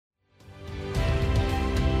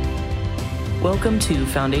Welcome to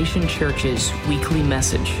Foundation Church's weekly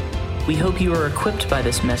message. We hope you are equipped by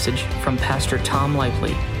this message from Pastor Tom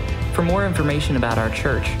Lively. For more information about our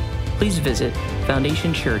church, please visit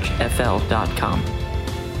foundationchurchfl.com.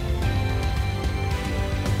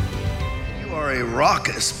 You are a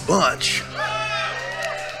raucous bunch.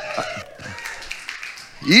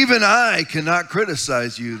 Even I cannot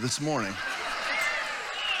criticize you this morning.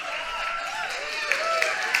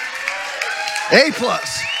 A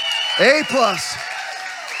plus. A plus.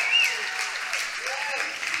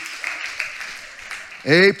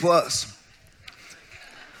 A plus.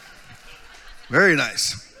 Very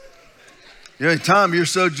nice. Tom, you're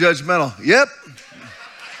so judgmental. Yep.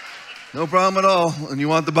 No problem at all. And you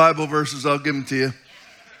want the Bible verses, I'll give them to you.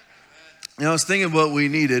 I was thinking what we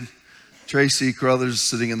needed. Tracy Carruthers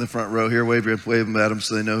sitting in the front row here. Wave them at them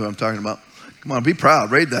so they know who I'm talking about. Come on, be proud.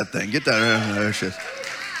 Raid that thing. Get that. There she is.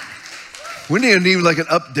 We need like an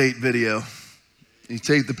update video. You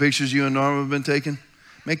take the pictures you and Norm have been taking.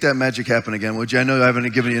 Make that magic happen again, would you? I know I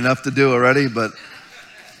haven't given you enough to do already, but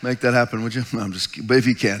make that happen, would you? No, I'm just kidding. But if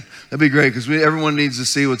you can, that'd be great because everyone needs to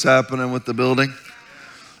see what's happening with the building.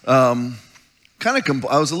 I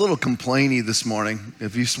was a little complainy this morning.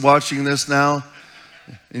 If you're watching this now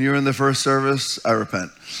and you're in the first service, I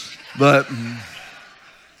repent. But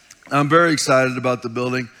I'm very excited about the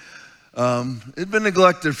building. It's been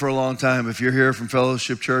neglected for a long time. If you're here from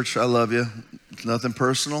Fellowship Church, I love you. It's nothing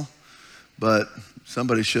personal, but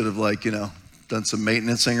somebody should have done some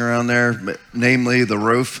maintenancing around there, namely the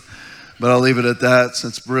roof. But I'll leave it at that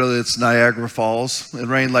since really it's Niagara Falls. It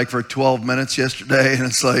rained for 12 minutes yesterday and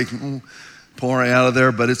it's pouring out of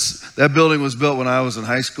there. But that building was built when I was in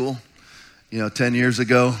high school, 10 years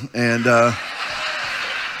ago. And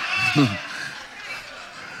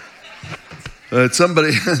somebody,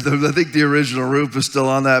 I think the original roof is still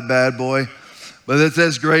on that bad boy. But it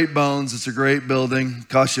says Great Bones. It's a great building.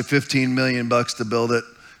 Cost you $15 million to build it.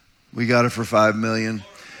 We got it for $5 million.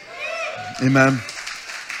 Amen.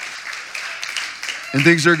 And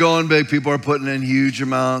things are going big. People are putting in huge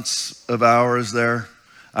amounts of hours there.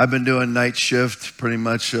 I've been doing night shift pretty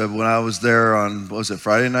much when I was there on, was it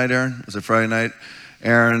Friday night, Aaron? Was it Friday night?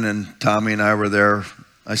 Aaron and Tommy and I were there.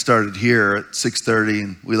 I started here at 6:30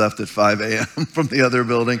 and we left at 5 a.m. from the other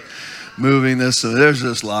building, moving this. So there's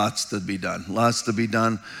just lots to be done.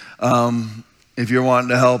 If you're wanting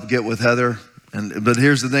to help, get with Heather. But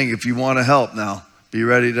here's the thing, if you want to help now, be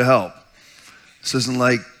ready to help. This isn't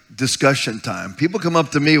like discussion time. People come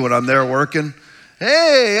up to me when I'm there working.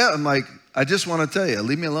 Hey, I'm like, I just want to tell you,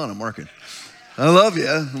 leave me alone, I'm working. I love you.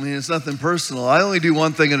 I mean, it's nothing personal. I only do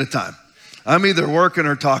one thing at a time. I'm either working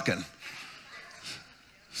or talking.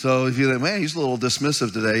 So if you think, man, he's a little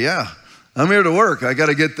dismissive today. Yeah, I'm here to work. I got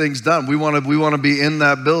to get things done. We want to be in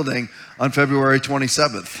that building on February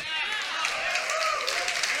 27th.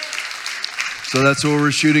 So that's what we're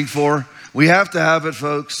shooting for. We have to have it,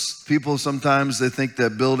 folks. People sometimes they think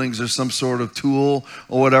that buildings are some sort of tool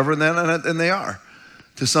or whatever, and they are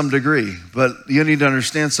to some degree. But you need to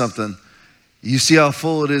understand something. You see how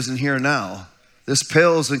full it is in here now. This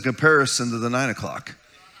pales in comparison to the 9 o'clock.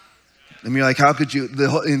 I mean, how could you?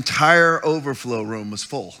 The whole entire overflow room was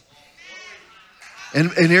full.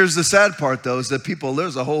 And here's the sad part, though, is that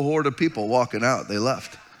there's a whole horde of people walking out. They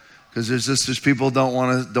left. Because there's people don't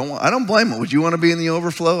want. I don't blame them. Would you want to be in the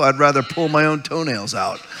overflow? I'd rather pull my own toenails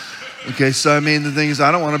out. Okay, so I mean, the thing is,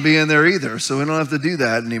 I don't want to be in there either. So we don't have to do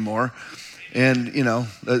that anymore. And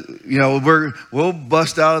we'll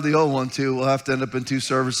bust out of the old one too. We'll have to end up in 2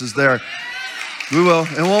 services there. We will.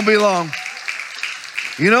 It won't be long.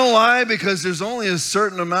 You know why? Because there's only a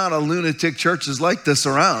certain amount of lunatic churches like this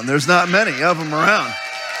around. There's not many of them around.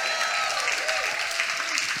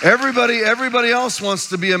 Everybody else wants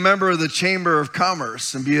to be a member of the Chamber of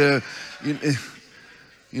Commerce and be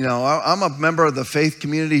I'm a member of the faith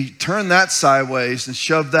community. Turn that sideways and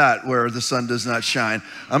shove that where the sun does not shine.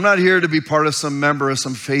 I'm not here to be part of some member of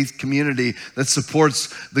some faith community that supports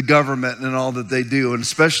the government and all that they do. And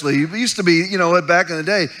especially, it used to be, back in the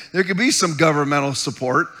day, there could be some governmental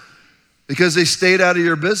support because they stayed out of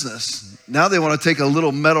your business. Now they want to take a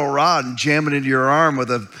little metal rod and jam it into your arm with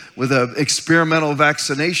a experimental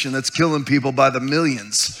vaccination that's killing people by the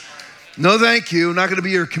millions. No, thank you. I'm not going to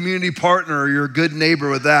be your community partner or your good neighbor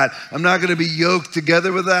with that. I'm not going to be yoked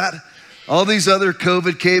together with that. All these other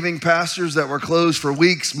COVID caving pastors that were closed for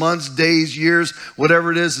weeks, months, days, years,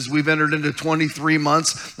 whatever it is, as we've entered into 23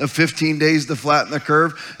 months of 15 days to flatten the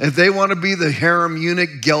curve. If they want to be the harem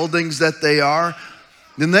eunuch geldings that they are,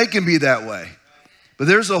 then they can be that way. But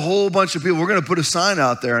there's a whole bunch of people. We're going to put a sign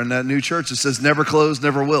out there in that new church that says, never close,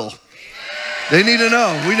 never will. They need to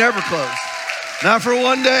know we never close. Not for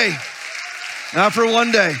one day. Not for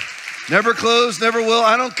one day. Never close, never will.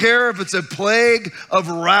 I don't care if it's a plague of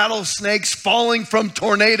rattlesnakes falling from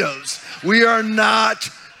tornadoes. We are not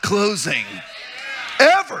closing.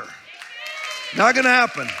 Ever. Not going to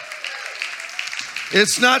happen.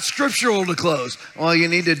 It's not scriptural to close. Well, you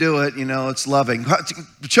need to do it. It's loving.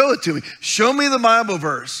 Show it to me. Show me the Bible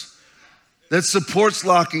verse that supports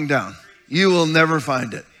locking down. You will never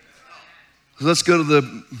find it. Let's go to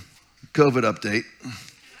the COVID update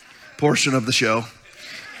portion of the show.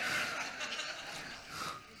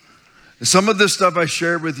 Some of this stuff I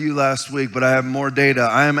shared with you last week, but I have more data.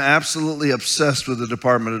 I am absolutely obsessed with the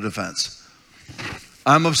Department of Defense.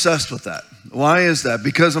 I'm obsessed with that. Why is that?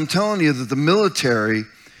 Because I'm telling you that the military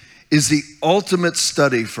is the ultimate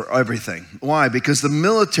study for everything. Why? Because the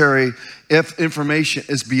military information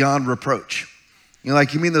is beyond reproach. You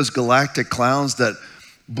mean those galactic clowns that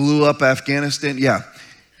blew up Afghanistan? Yeah.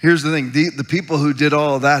 Here's the thing. The people who did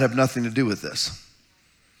all of that have nothing to do with this.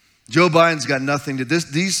 Joe Biden's got nothing to do.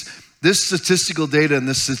 This statistical data and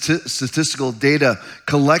this statistical data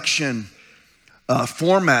collection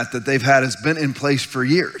format that they've had has been in place for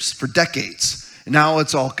years, for decades. And now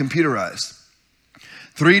it's all computerized.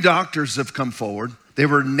 3 doctors have come forward. They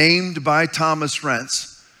were named by Thomas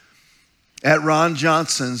Rentz at Ron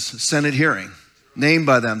Johnson's Senate hearing. Named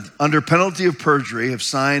by them under penalty of perjury, have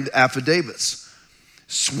signed affidavits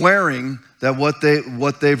swearing that what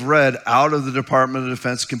they've read out of the Department of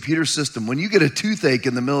Defense computer system. When you get a toothache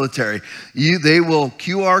in the military, they will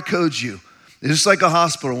QR code you. It's just like a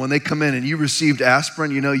hospital when they come in and you received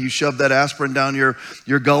aspirin. You shove that aspirin down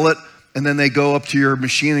your gullet, and then they go up to your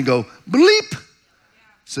machine and go bleep.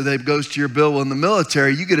 So that goes to your bill. Well, in the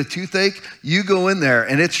military, you get a toothache, you go in there,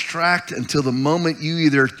 and it's tracked until the moment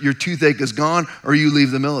your toothache is gone or you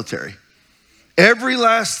leave the military. Every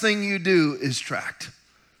last thing you do is tracked.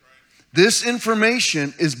 This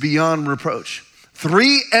information is beyond reproach.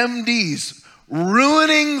 3 MDs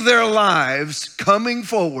ruining their lives, coming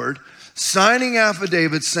forward, signing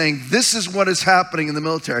affidavits saying this is what is happening in the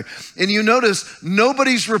military. And you notice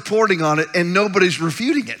nobody's reporting on it and nobody's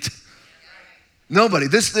refuting it. Nobody.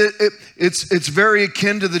 It's very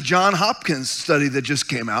akin to the John Hopkins study that just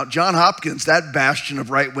came out. John Hopkins, that bastion of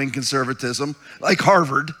right-wing conservatism, like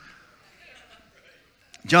Harvard.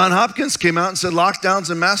 John Hopkins came out and said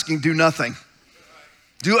lockdowns and masking do nothing.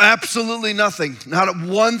 Do absolutely nothing. Not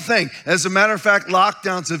one thing. As a matter of fact,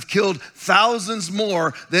 lockdowns have killed thousands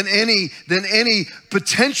more than any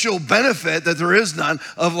potential benefit, that there is none,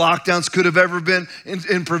 of lockdowns could have ever been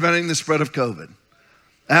in preventing the spread of COVID.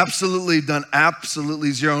 Absolutely done,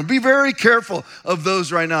 absolutely zero. And be very careful of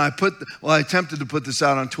those right now. I attempted to put this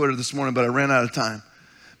out on Twitter this morning, but I ran out of time.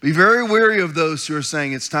 Be very wary of those who are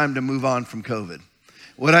saying it's time to move on from COVID.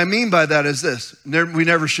 What I mean by that is this: we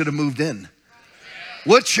never should have moved in.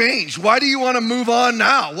 What changed? Why do you want to move on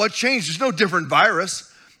now? What changed? There's no different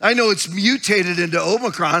virus. I know it's mutated into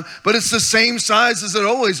Omicron, but it's the same size as it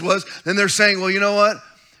always was. And they're saying, well, you know what?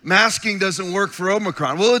 Masking doesn't work for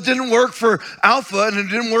Omicron. Well, it didn't work for Alpha, and it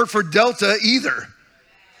didn't work for Delta either.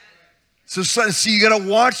 So you got to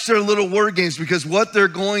watch their little word games, because what they're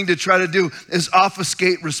going to try to do is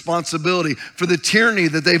obfuscate responsibility for the tyranny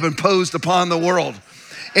that they've imposed upon the world.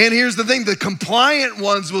 And here's the thing: the compliant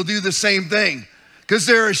ones will do the same thing, because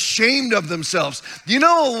they're ashamed of themselves. Do you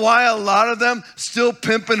know why a lot of them still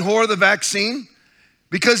pimp and whore the vaccine?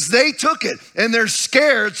 Because they took it and they're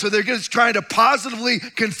scared, so they're just trying to positively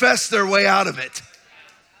confess their way out of it.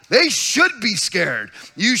 They should be scared.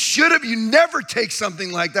 You never take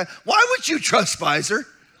something like that. Why would you trust Pfizer?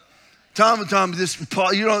 Tom,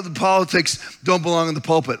 the politics don't belong in the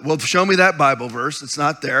pulpit. Well, show me that Bible verse. It's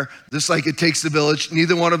not there. Just like it takes the village.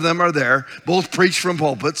 Neither one of them are there. Both preach from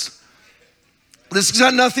pulpits. This has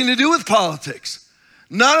got nothing to do with politics.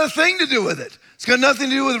 Not a thing to do with it. It's got nothing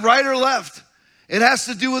to do with right or left. It has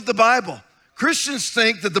to do with the Bible. Christians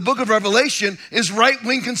think that the book of Revelation is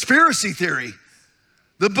right-wing conspiracy theory.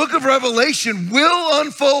 The book of Revelation will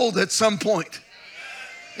unfold at some point.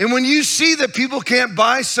 And when you see that people can't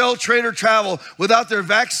buy, sell, trade, or travel without their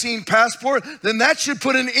vaccine passport, then that should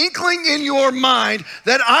put an inkling in your mind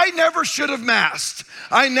that I never should have masked.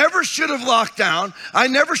 I never should have locked down. I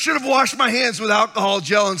never should have washed my hands with alcohol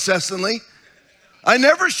gel incessantly. I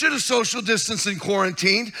never should have social distanced and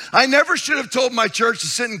quarantined. I never should have told my church to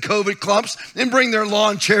sit in COVID clumps and bring their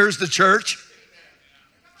lawn chairs to church.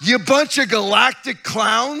 You bunch of galactic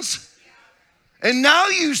clowns. And now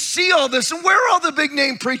you see all this, and where are all the big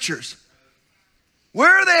name preachers? Where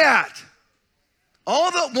are they at?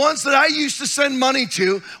 All the ones that I used to send money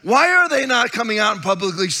to, why are they not coming out and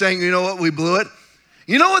publicly saying, you know what, we blew it?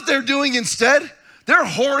 You know what they're doing instead? They're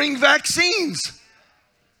hoarding vaccines.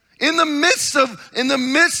 In the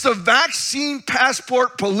midst of vaccine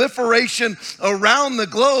passport proliferation around the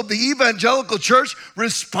globe, the evangelical church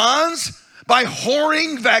responds by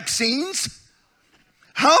whoring vaccines.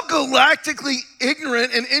 How galactically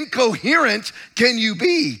ignorant and incoherent can you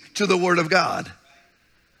be to the Word of God?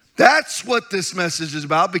 That's what this message is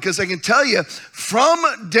about, because I can tell you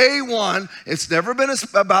from day one, it's never been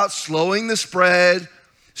about slowing the spread,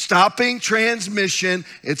 stopping transmission.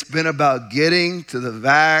 It's been about getting to the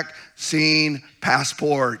vaccine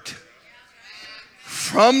passport.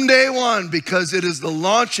 From day one, because it is the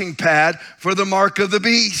launching pad for the mark of the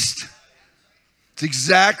beast. It's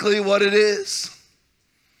exactly what it is.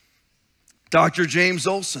 Dr. James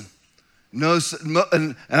Olson knows,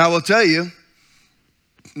 and I will tell you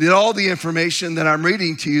that all the information that I'm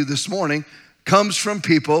reading to you this morning comes from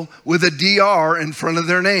people with a DR in front of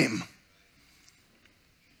their name.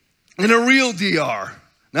 And a real DR,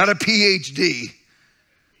 not a PhD,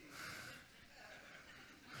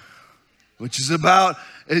 which is about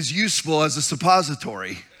as useful as a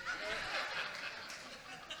suppository.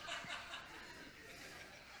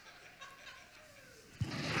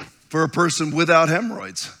 For a person without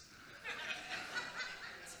hemorrhoids.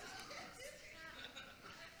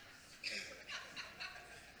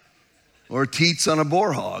 Or teats on a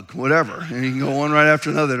boar hog, whatever. And you can go one right after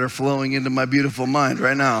another. They're flowing into my beautiful mind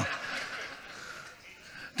right now.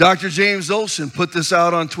 Dr. James Olson put this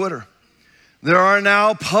out on Twitter. There are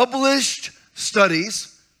now published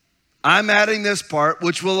studies, I'm adding this part,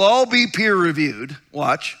 which will all be peer-reviewed.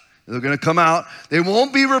 Watch. They're going to come out. They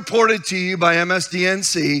won't be reported to you by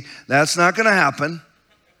MSDNC. That's not going to happen.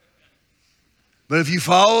 But if you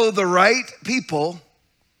follow the right people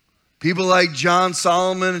like John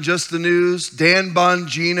Solomon and Just the News, Dan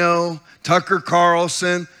Bongino, Tucker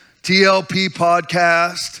Carlson, TLP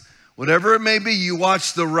podcast, whatever it may be, you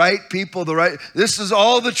watch the right people, this is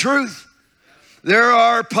all the truth. There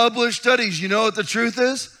are published studies. You know what the truth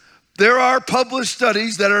is? There are published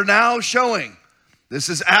studies that are now showing, this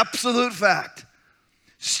is absolute fact,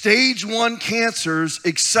 stage 1 cancers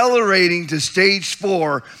accelerating to stage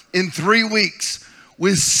 4 in 3 weeks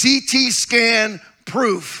with CT scan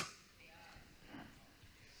proof.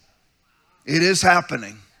 It is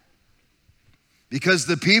happening. Because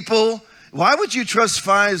the people, why would you trust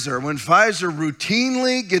Pfizer when Pfizer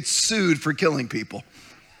routinely gets sued for killing people?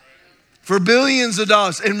 For billions of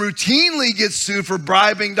dollars, and routinely gets sued for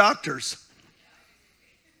bribing doctors.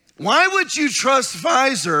 Why would you trust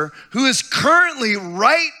Pfizer, who is currently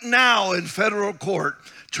right now in federal court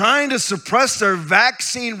trying to suppress their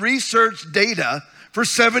vaccine research data for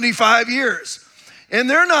 75 years? And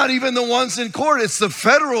they're not even the ones in court. It's the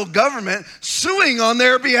federal government suing on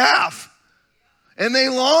their behalf. And they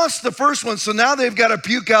lost the first one, so now they've got to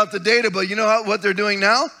puke out the data. But you know what they're doing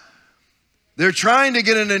now? They're trying to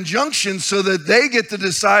get an injunction so that they get to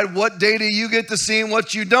decide what data you get to see and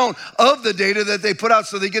what you don't of the data that they put out,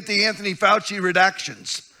 so they get the Anthony Fauci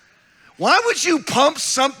redactions. Why would you pump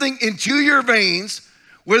something into your veins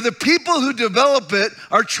where the people who develop it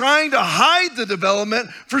are trying to hide the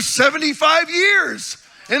development for 75 years?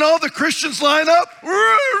 And all the Christians line up.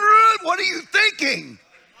 What are you thinking?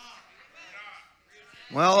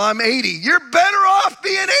 Well, I'm 80. You're better off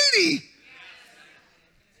being 80.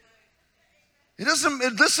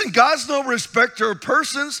 Listen, God's no respecter of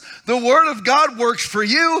persons. The word of God works for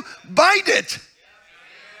you. Bite it.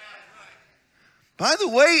 By the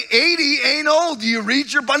way, 80 ain't old. Do you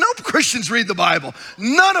read your Bible? No Christians read the Bible.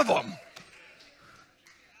 None of them.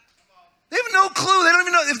 They have no clue. They don't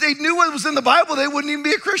even know. If they knew what was in the Bible, they wouldn't even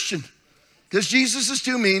be a Christian. Because Jesus is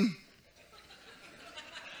too mean.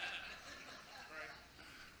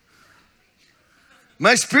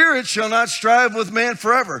 My spirit shall not strive with man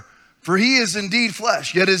forever, for he is indeed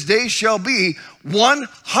flesh, yet his days shall be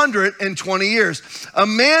 120 years. A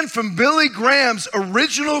man from Billy Graham's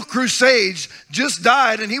original crusades just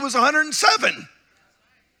died, and he was 107.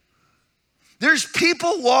 There's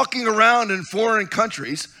people walking around in foreign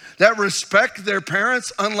countries that respect their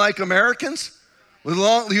parents, unlike Americans.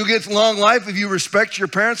 You get long life if you respect your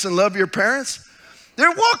parents and love your parents. They're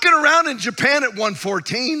walking around in Japan at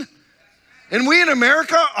 114. And we in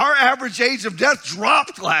America, our average age of death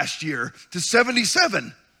dropped last year to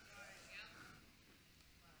 77.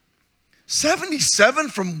 77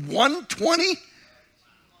 from 120?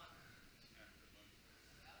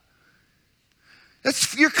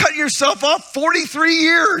 You're cutting yourself off 43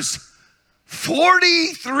 years.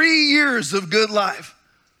 43 years of good life.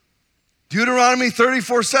 Deuteronomy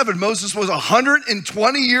 34:7, Moses was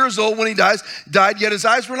 120 years old when he died, yet his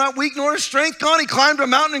eyes were not weak nor his strength gone. He climbed a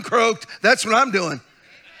mountain and croaked. That's what I'm doing.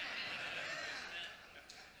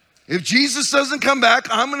 If Jesus doesn't come back,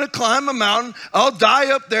 I'm going to climb a mountain. I'll die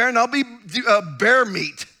up there and I'll be bear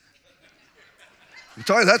meat. I'm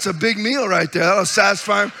telling you, that's a big meal right there. That'll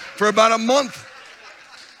satisfy him for about a month.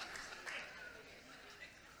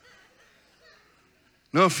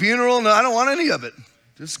 No funeral, no, I don't want any of it.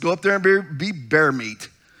 Just go up there and be bear meat.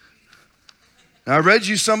 Now, I read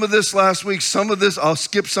you some of this last week. Some of this, I'll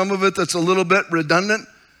skip some of it that's a little bit redundant.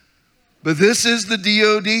 But this is the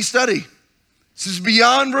DOD study. This is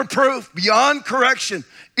beyond reproof, beyond correction,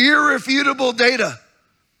 irrefutable data.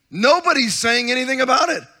 Nobody's saying anything about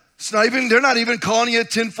it. They're not even calling you a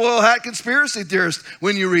tinfoil hat conspiracy theorist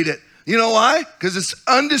when you read it. You know why? Because it's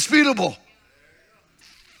undisputable.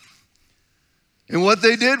 And what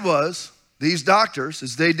they did was, these doctors,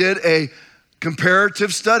 is they did a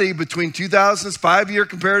comparative study between 5-year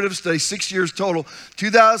comparative study, 6 years total,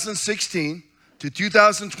 2016 to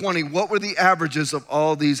 2020. What were the averages of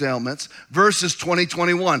all these ailments versus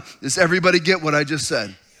 2021? Does everybody get what I just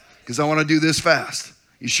said? Because I want to do this fast.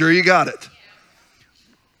 You sure you got it?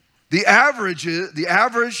 The average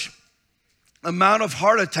amount of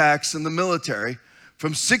heart attacks in the military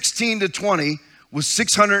from 16 to 20 was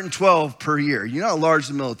 612 per year. You know how large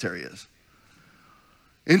the military is.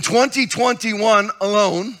 In 2021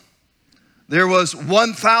 alone, there was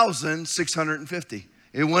 1,650.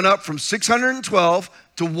 It went up from 612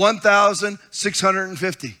 to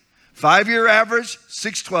 1,650. 5-year average,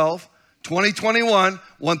 612. 2021,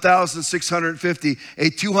 1,650, a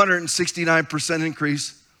 269%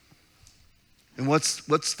 increase. And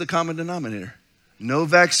what's the common denominator? No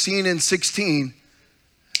vaccine in 16,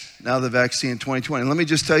 now the vaccine in 2020. Let me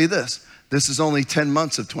just tell you this. This is only 10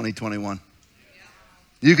 months of 2021.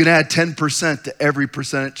 You can add 10% to every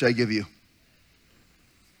percentage I give you.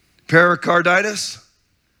 Pericarditis,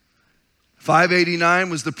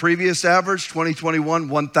 589 was the previous average. 2021,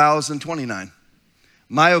 1,029.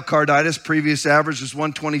 Myocarditis, previous average was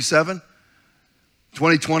 127.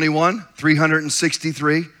 2021,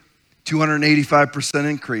 363, 285%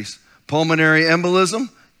 increase. Pulmonary embolism,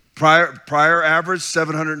 prior average,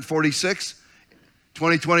 746.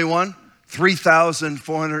 2021,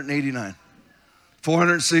 3,489.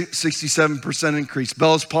 467% increase.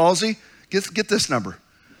 Bell's palsy, get this number.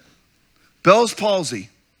 Bell's palsy,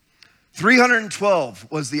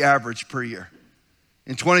 312 was the average per year.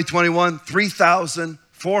 In 2021,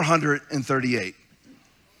 3,438.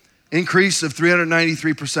 Increase of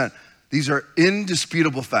 393%. These are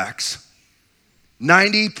indisputable facts.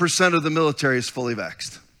 90% of the military is fully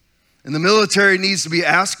vaxxed. And the military needs to be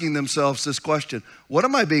asking themselves this question: what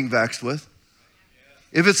am I being vaxxed with?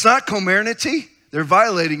 If it's not Comirnaty, they're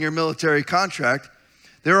violating your military contract.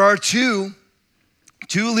 There are two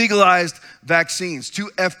legalized vaccines, 2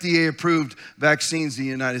 FDA-approved vaccines in the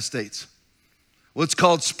United States. What's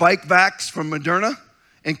called Spikevax from Moderna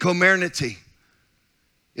and Comirnaty.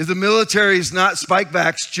 If the military is not,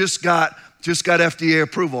 Spikevax just got FDA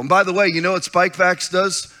approval. And by the way, you know what Spikevax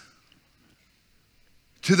does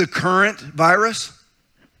to the current virus?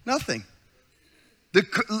 Nothing.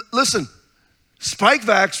 Listen,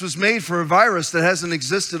 Spikevax was made for a virus that hasn't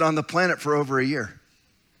existed on the planet for over a year.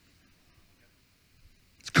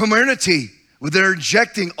 It's Comirnaty, what they're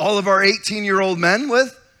injecting all of our 18-year-old men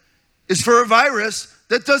with, is for a virus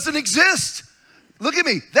that doesn't exist. Look at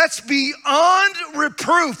me. That's beyond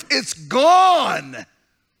reproof. It's gone.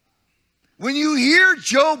 When you hear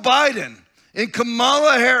Joe Biden and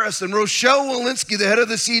Kamala Harris and Rochelle Walensky, the head of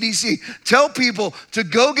the CDC, tell people to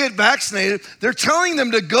go get vaccinated, they're telling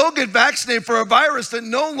them to go get vaccinated for a virus that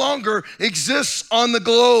no longer exists on the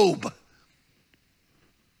globe.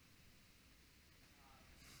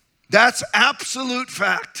 That's absolute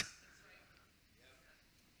fact.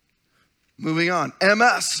 Moving on.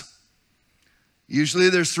 MS. Usually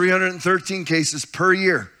there's 313 cases per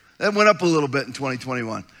year. That went up a little bit in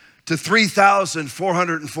 2021 to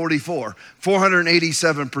 3,444,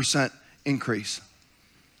 487% increase.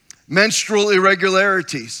 Menstrual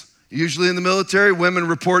irregularities. Usually in the military, women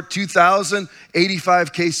report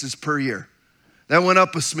 2,085 cases per year. That went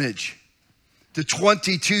up a smidge to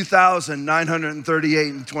 22,938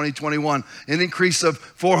 in 2021, an increase of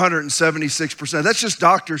 476%. That's just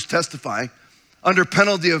doctors testifying under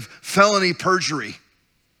penalty of felony perjury.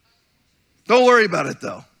 Don't worry about it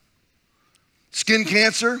though. Skin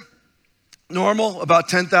cancer, normal, about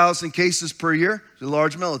 10,000 cases per year. It's a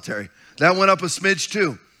large military. That went up a smidge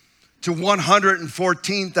too, to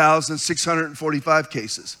 114,645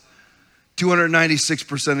 cases.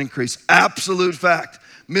 296% increase. Absolute fact.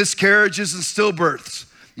 Miscarriages and stillbirths,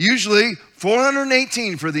 usually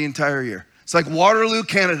 418 for the entire year. It's like Waterloo,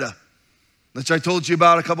 Canada, which I told you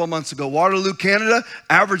about a couple months ago. Waterloo, Canada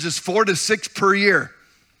averages 4 to 6 per year.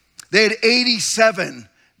 They had 87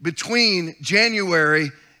 between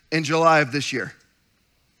January and July of this year,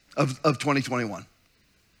 of 2021.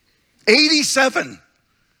 87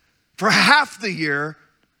 for half the year,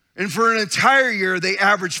 and for an entire year, they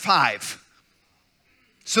average 5.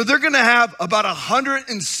 So they're gonna have about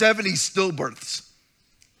 170 stillbirths,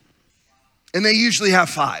 and they usually have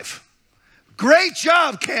 5. Great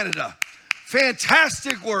job, Canada.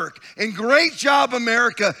 Fantastic work, and great job,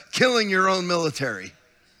 America, killing your own military.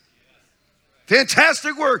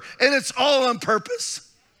 Fantastic work, and it's all on purpose.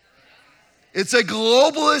 It's a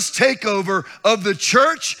globalist takeover of the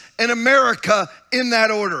church and America in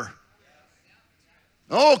that order.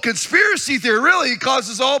 Oh, conspiracy theory really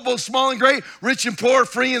causes all, both small and great, rich and poor,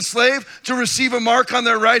 free and slave, to receive a mark on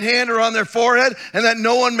their right hand or on their forehead, and that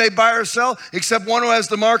no one may buy or sell except one who has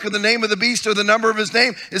the mark of the name of the beast or the number of his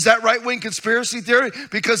name. Is that right-wing conspiracy theory?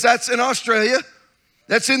 Because that's in Australia.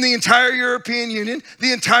 That's in the entire European Union,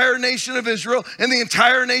 the entire nation of Israel, and the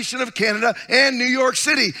entire nation of Canada, and New York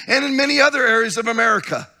City, and in many other areas of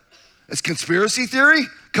America. It's conspiracy theory.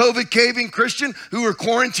 COVID caving Christian who were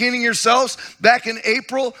quarantining yourselves back in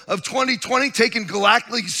April of 2020, taking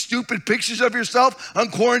galactically stupid pictures of yourself on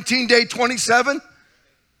quarantine day 27.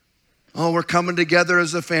 Oh, we're coming together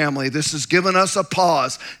as a family. This has given us a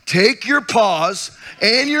pause. Take your pause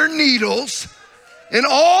and your needles and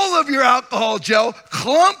all of your alcohol gel,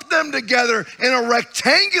 clump them together in a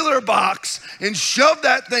rectangular box and shove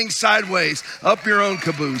that thing sideways up your own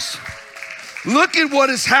caboose. Look at what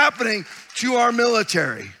is happening to our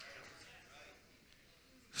military.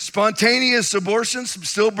 Spontaneous abortions,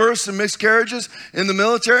 stillbirths, and miscarriages in the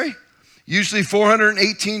military, usually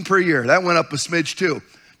 418 per year. That went up a smidge too,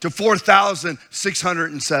 to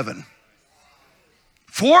 4,607.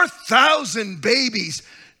 4,000 babies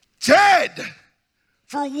dead.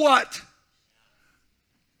 For what?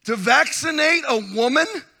 To vaccinate a woman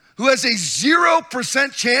who has a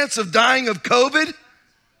 0% chance of dying of COVID?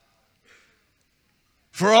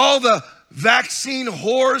 For all the vaccine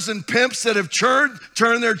whores and pimps that have turned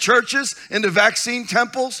their churches into vaccine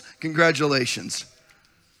temples? Congratulations.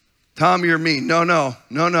 Tom, you're mean. No.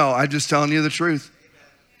 I'm just telling you the truth.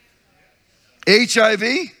 HIV,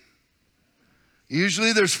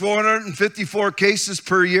 usually there's 454 cases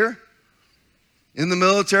per year in the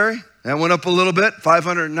military. That went up a little bit,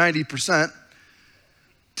 590%,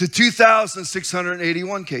 to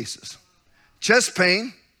 2,681 cases. Chest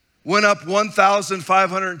pain went up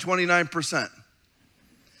 1,529%.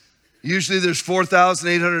 Usually there's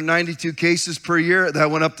 4,892 cases per year.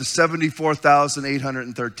 That went up to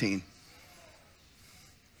 74,813.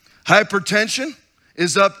 Hypertension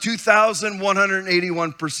is up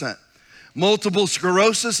 2,181%. Multiple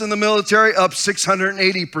sclerosis in the military up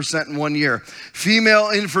 680% in 1 year.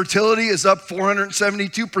 Female infertility is up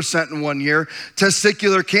 472% in 1 year.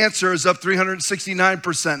 Testicular cancer is up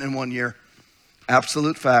 369% in 1 year.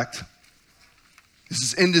 Absolute fact. This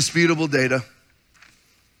is indisputable data.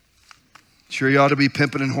 Sure you ought to be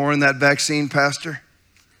pimping and whoring that vaccine, Pastor?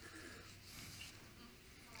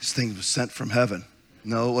 This thing was sent from heaven.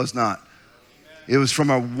 No, it was not. It was from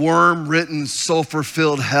a worm-ridden,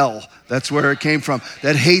 sulfur-filled hell. That's where it came from.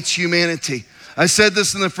 That hates humanity. I said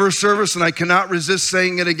this in the first service, and I cannot resist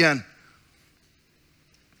saying it again.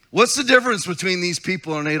 What's the difference between these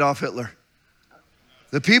people and Adolf Hitler?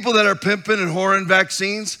 The people that are pimping and whoring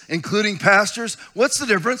vaccines, including pastors, what's the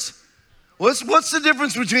difference? What's the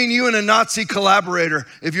difference between you and a Nazi collaborator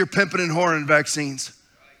if you're pimping and whoring vaccines?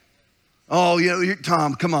 Oh,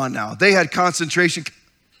 Tom, come on now. They had concentration.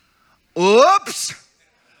 Oops.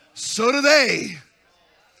 So do they.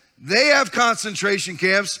 They have concentration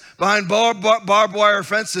camps behind barbed wire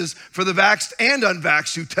fences for the vaxxed and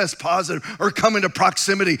unvaxxed who test positive or come into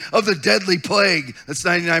proximity of the deadly plague that's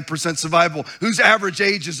 99% survival, whose average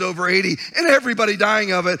age is over 80, and everybody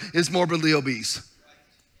dying of it is morbidly obese.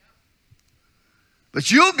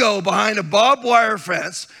 But you'll go behind a barbed wire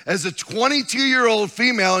fence as a 22-year-old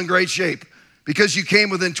female in great shape because you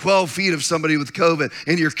came within 12 feet of somebody with COVID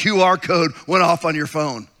and your QR code went off on your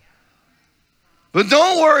phone. But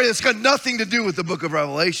don't worry, it's got nothing to do with the book of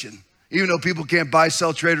Revelation, even though people can't buy,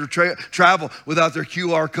 sell, trade, or travel without their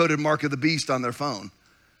QR coded mark of the beast on their phone.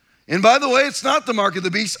 And by the way, it's not the mark of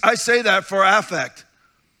the beast. I say that for affect.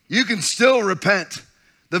 You can still repent.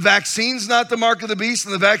 The vaccine's not the mark of the beast,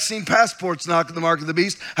 and the vaccine passport's not the mark of the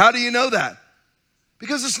beast. How do you know that?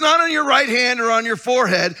 Because it's not on your right hand or on your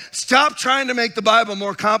forehead. Stop trying to make the Bible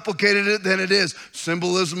more complicated than it is.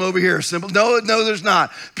 Symbolism over here. No, there's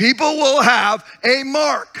not. People will have a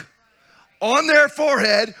mark on their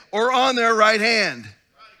forehead or on their right hand.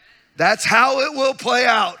 That's how it will play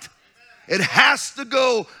out. It has to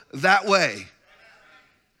go that way.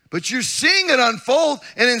 But you're seeing it unfold,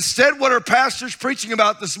 and instead what are pastors preaching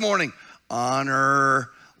about this morning?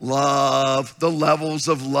 Honor, love, the levels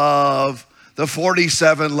of love, the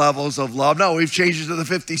 47 levels of love. No, we've changed it to the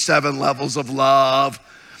 57 levels of love.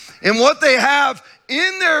 And what they have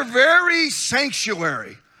in their very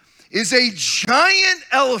sanctuary is a giant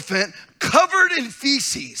elephant covered in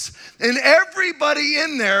feces. And everybody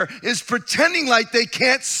in there is pretending like they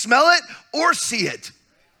can't smell it or see it.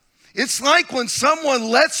 It's like when someone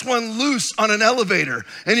lets one loose on an elevator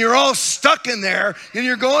and you're all stuck in there and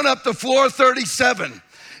you're going up to floor 37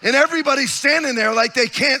 and everybody's standing there like they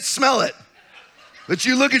can't smell it. But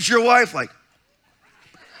you look at your wife like,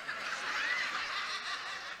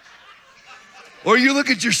 or you look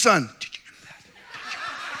at your son.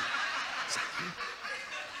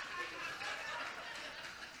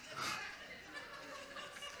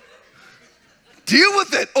 Deal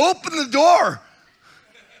with it. Open the door.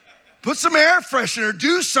 Put some air freshener.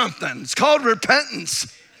 Do something. It's called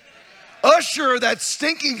repentance. Usher that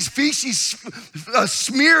stinking feces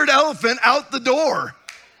smeared elephant out the door.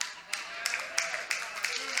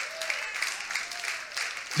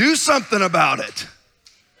 Do something about it.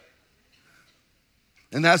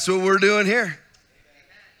 And that's what we're doing here.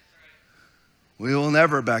 We will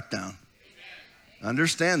never back down.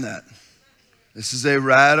 Understand that. This is a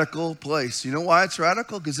radical place. You know why it's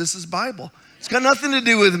radical? Because this is Bible. It's got nothing to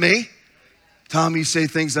do with me. Tom, you say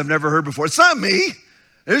things I've never heard before. It's not me.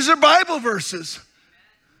 These are Bible verses.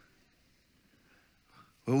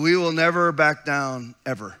 But we will never back down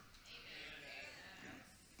ever.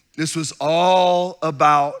 This was all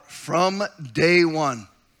about, from day one,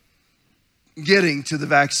 getting to the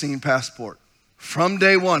vaccine passport. From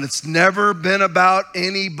day one. It's never been about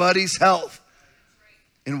anybody's health.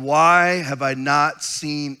 And why have I not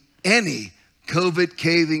seen any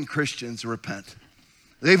COVID-caving Christians repent?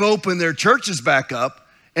 They've opened their churches back up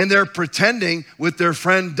and they're pretending with their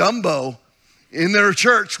friend Dumbo in their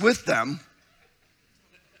church with them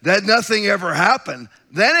that nothing ever happened.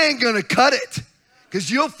 That ain't gonna cut it,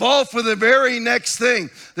 because you'll fall for the very next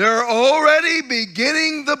thing. They're already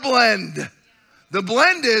beginning the blend. The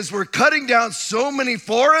blend is we're cutting down so many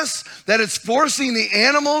forests that it's forcing the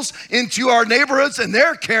animals into our neighborhoods and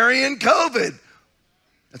they're carrying COVID.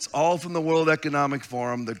 That's all from the World Economic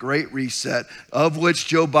Forum, the Great Reset, of which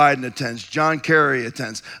Joe Biden attends, John Kerry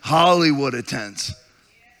attends, Hollywood attends,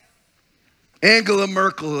 Angela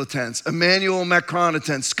Merkel attends, Emmanuel Macron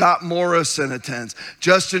attends, Scott Morrison attends.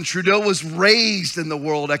 Justin Trudeau was raised in the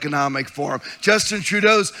World Economic Forum. Justin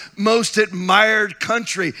Trudeau's most admired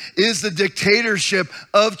country is the dictatorship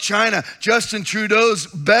of China. Justin Trudeau's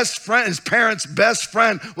best friend, his parents' best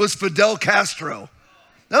friend, was Fidel Castro.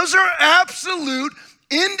 Those are absolute,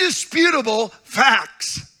 indisputable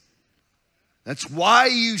facts. That's why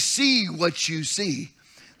you see what you see.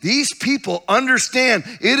 These people understand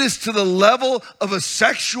it is to the level of a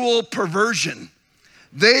sexual perversion.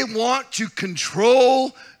 They want to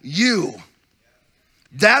control you.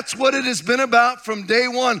 That's what it has been about from day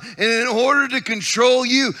one. And in order to control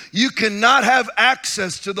you, you cannot have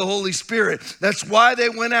access to the Holy Spirit. That's why they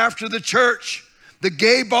went after the church. The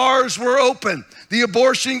gay bars were open. The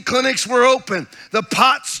abortion clinics were open. The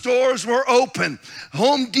pot stores were open.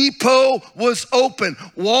 Home Depot was open.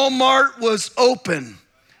 Walmart was open.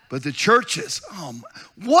 But the churches,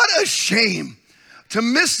 what a shame to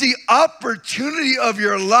miss the opportunity of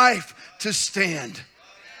your life to stand.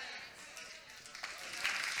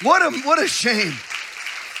 What a shame.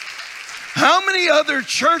 How many other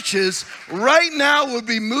churches right now would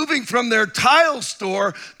be moving from their tile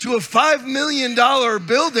store to a $5 million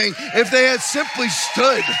building if they had simply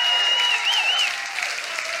stood?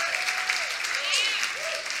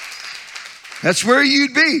 That's where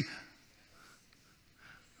you'd be.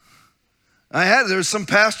 There was some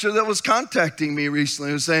pastor that was contacting me recently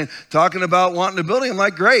who was talking about wanting a building. I'm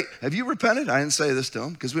like, great. Have you repented? I didn't say this to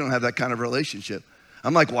him because we don't have that kind of relationship.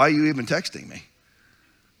 I'm like, why are you even texting me?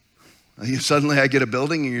 Suddenly I get a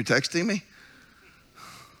building and you're texting me?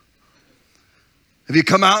 Have you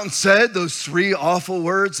come out and said those 3 awful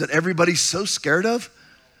words that everybody's so scared of?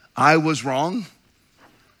 I was wrong.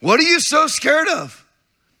 What are you so scared of?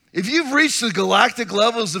 If you've reached the galactic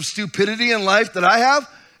levels of stupidity in life that I have,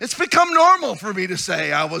 it's become normal for me to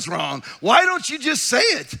say I was wrong. Why don't you just say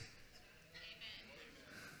it?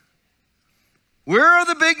 Where are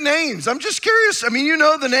the big names? I'm just curious. I mean, you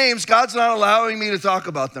know the names. God's not allowing me to talk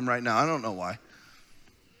about them right now. I don't know why.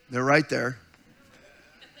 They're right there.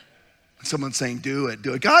 Someone's saying, do it,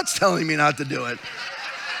 do it. God's telling me not to do it.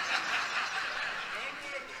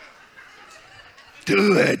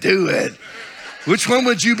 Do it, do it. Which one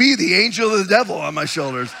would you be, the angel or the devil on my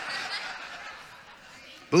shoulders?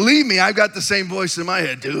 Believe me, I've got the same voice in my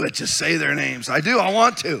head. Do it, just say their names. I do, I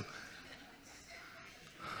want to.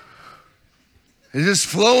 It's just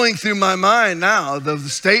flowing through my mind now, the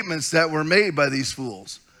statements that were made by these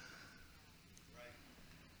fools.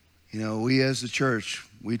 You know, we as a church,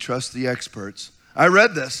 we trust the experts. I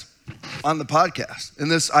read this on the podcast. And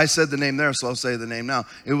this, I said the name there, so I'll say the name now.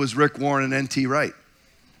 It was Rick Warren and N.T. Wright,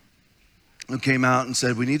 who came out and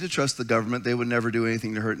said, we need to trust the government. They would never do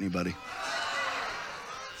anything to hurt anybody.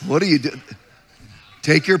 What do you do?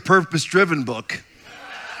 Take your purpose-driven book,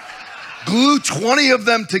 glue 20 of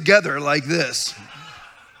them together like this.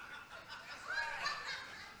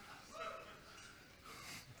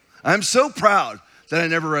 I'm so proud that I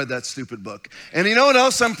never read that stupid book. And you know what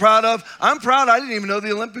else I'm proud of? I'm proud I didn't even know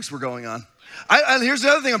the Olympics were going on. Here's the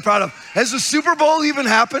other thing I'm proud of. Has the Super Bowl even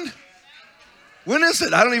happened? When is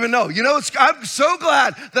it? I don't even know. You know, I'm so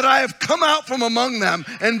glad that I have come out from among them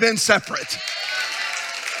and been separate.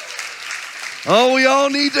 Oh, we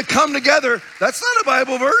all need to come together. That's not a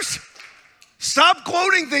Bible verse. Stop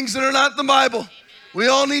quoting things that are not in the Bible. We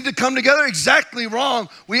all need to come together. Exactly wrong.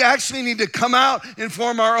 We actually need to come out and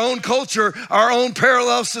form our own culture, our own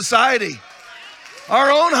parallel society,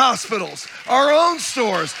 our own hospitals, our own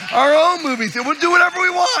stores, our own movie theater. We'll do whatever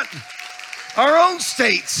we want. Our own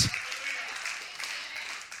states.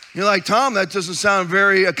 You're like, Tom, that doesn't sound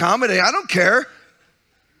very accommodating. I don't care.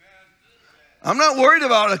 I'm not worried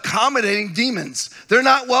about accommodating demons. They're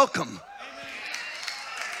not welcome.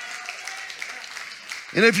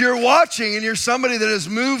 And if you're watching and you're somebody that has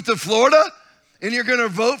moved to Florida and you're going to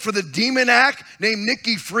vote for the demoniac named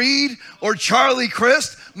Nikki Fried or Charlie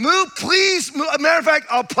Crist, please move. Matter of fact,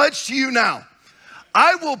 I'll pledge to you now,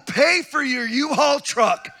 I will pay for your U-Haul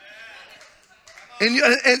truck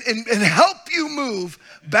and help you move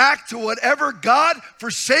back to whatever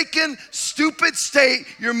God-forsaken, stupid state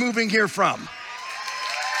you're moving here from.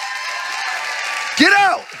 Get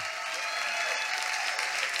out.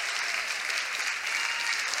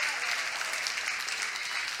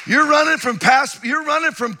 You're running from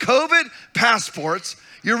COVID passports.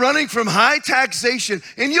 You're running from high taxation,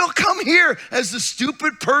 and you'll come here as the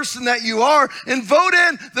stupid person that you are and vote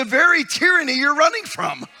in the very tyranny you're running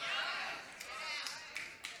from.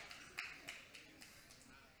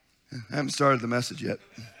 I haven't started the message yet.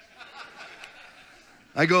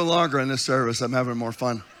 I go longer in this service. I'm having more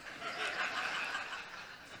fun.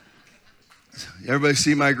 Everybody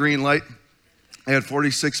see my green light? I had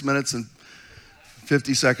 46 minutes and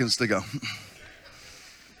 50 seconds to go.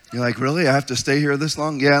 You're like, really? I have to stay here this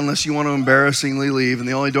long? Yeah, unless you want to embarrassingly leave, and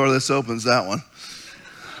the only door that's open is that one.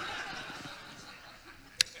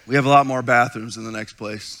 We have a lot more bathrooms in the next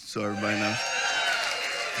place, so everybody knows.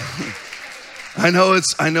 I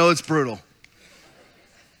know it's brutal.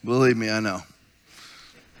 Believe me, I know.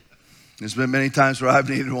 There's been many times where I've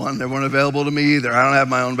needed one. They weren't available to me either. I don't have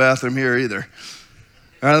my own bathroom here either.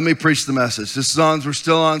 All right, let me preach the message. We're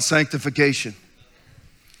still on sanctification.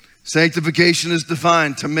 Sanctification is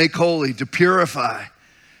defined to make holy, to purify,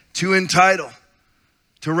 to entitle,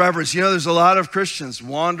 to reverence. You know, there's a lot of Christians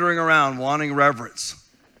wandering around wanting reverence.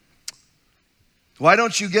 Why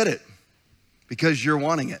don't you get it? Because you're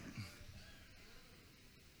wanting it.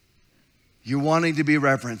 You're wanting to be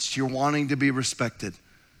reverenced. You're wanting to be respected.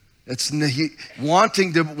 It's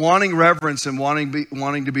wanting reverence and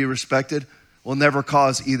wanting to be respected will never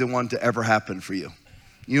cause either one to ever happen for you.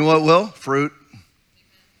 You know what will? Fruit.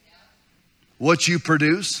 What you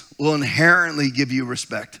produce will inherently give you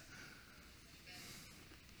respect.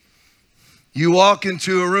 You walk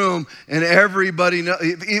into a room and everybody knows.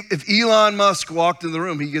 If Elon Musk walked in the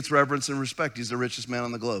room, he gets reverence and respect. He's the richest man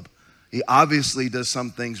on the globe. He obviously does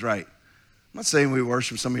some things right. I'm not saying we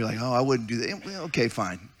worship somebody like, oh, I wouldn't do that. Okay,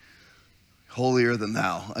 fine. Holier than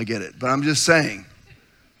thou. I get it. But I'm just saying,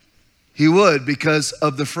 he would because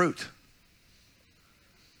of the fruit.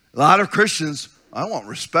 A lot of Christians, I want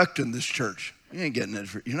respect in this church. You ain't getting it.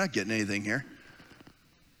 You're not getting anything here.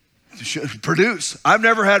 Produce. I've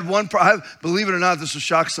never had one. Believe it or not, this will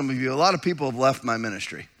shock some of you. A lot of people have left my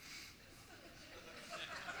ministry.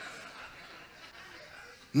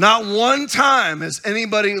 Not one time has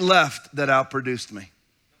anybody left that outproduced me.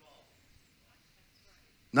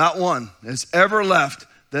 Not one has ever left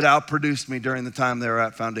that outproduced me during the time they were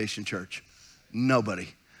at Foundation Church. Nobody.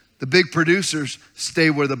 The big producers stay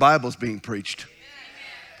where the Bible's being preached.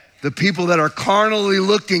 The people that are carnally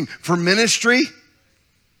looking for ministry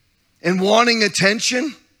and wanting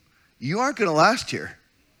attention, you aren't going to last here.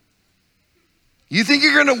 You think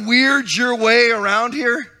you're going to weird your way around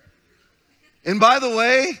here? And by the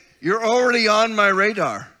way, you're already on my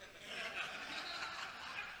radar.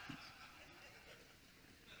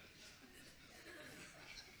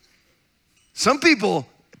 Some people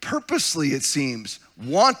purposely, it seems,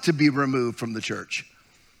 want to be removed from the church.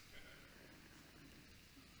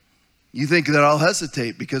 You think that I'll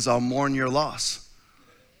hesitate because I'll mourn your loss.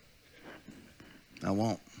 I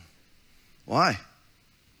won't. Why?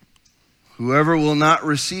 Whoever will not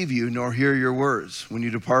receive you nor hear your words when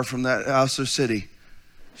you depart from that house or city,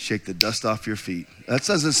 shake the dust off your feet. That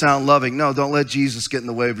doesn't sound loving. No, don't let Jesus get in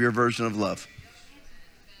the way of your version of love.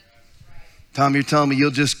 Tom, you're telling me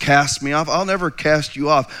you'll just cast me off? I'll never cast you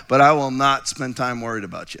off, but I will not spend time worried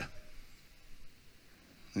about you.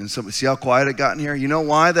 And so, see how quiet it got in here? You know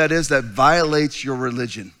why that is? That violates your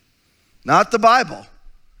religion. Not the Bible,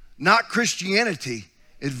 not Christianity.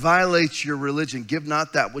 It violates your religion. Give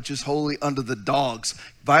not that which is holy unto the dogs.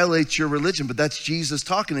 Violates your religion, but that's Jesus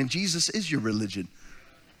talking, and Jesus is your religion.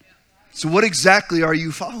 So what exactly are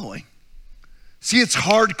you following? See, it's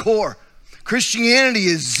hardcore. Christianity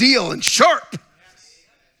is zeal and sharp.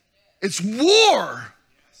 It's war.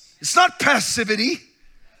 It's not passivity.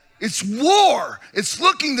 It's war. It's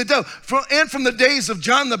looking the devil. From the days of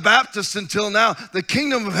John the Baptist until now, the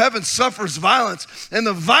kingdom of heaven suffers violence, and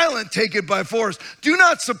the violent take it by force. Do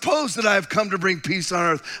not suppose that I have come to bring peace on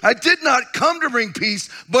earth. I did not come to bring peace,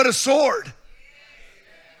 but a sword.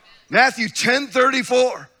 Matthew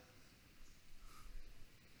 10:34.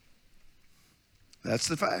 That's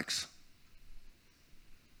the facts.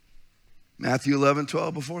 Matthew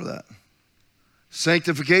 11:12 before that.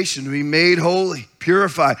 Sanctification, to be made holy,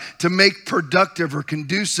 purified, to make productive or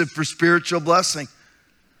conducive for spiritual blessing.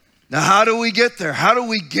 Now, how do we get there? How do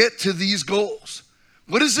we get to these goals?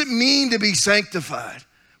 What does it mean to be sanctified?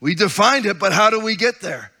 We defined it, but how do we get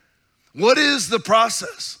there? What is the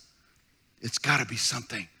process? It's got to be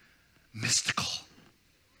something mystical.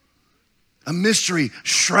 A mystery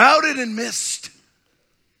shrouded in mist.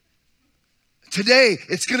 Today,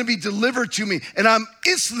 it's going to be delivered to me, and I'm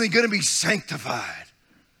instantly going to be sanctified.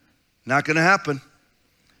 Not going to happen.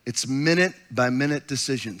 It's minute by minute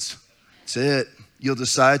decisions. That's it. You'll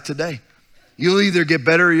decide today. You'll either get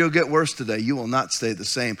better or you'll get worse today. You will not stay the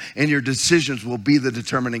same, and your decisions will be the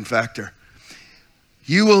determining factor.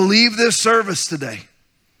 You will leave this service today,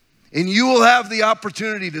 and you will have the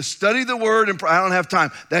opportunity to study the word, and I don't have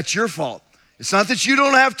time. That's your fault. It's not that you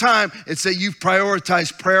don't have time. It's that you've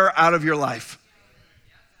prioritized prayer out of your life.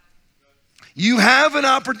 You have an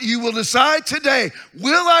opportunity. You will decide today,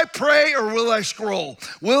 will I pray or will I scroll?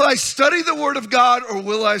 Will I study the word of God or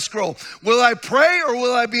will I scroll? Will I pray or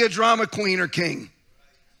will I be a drama queen or king?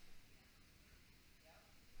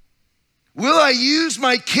 Will I use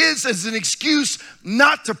my kids as an excuse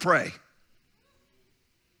not to pray?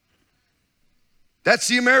 That's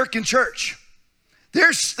the American church.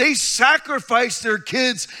 They sacrifice their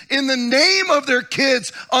kids in the name of their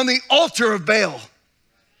kids on the altar of Baal.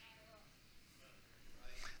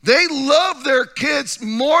 They love their kids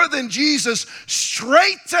more than Jesus,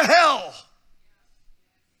 straight to hell.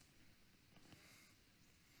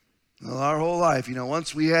 Well, our whole life,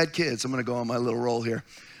 once we had kids, I'm going to go on my little roll here.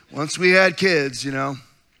 Once we had kids,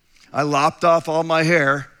 I lopped off all my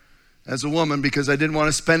hair as a woman because I didn't want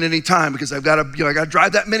to spend any time because I've got to, I got to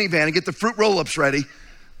drive that minivan and get the fruit roll-ups ready.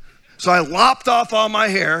 So I lopped off all my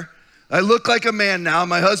hair. I look like a man now.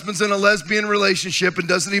 My husband's in a lesbian relationship and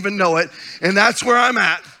doesn't even know it. And that's where I'm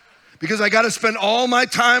at because I got to spend all my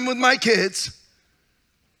time with my kids.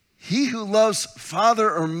 He who loves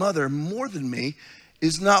father or mother more than me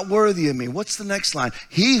is not worthy of me. What's the next line?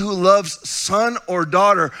 He who loves son or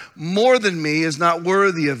daughter more than me is not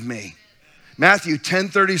worthy of me. Matthew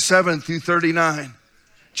 10:37 through 39.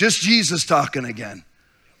 Just Jesus talking again.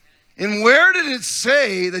 And where did it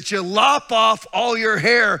say that you lop off all your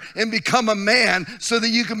hair and become a man so that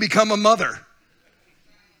you can become a mother?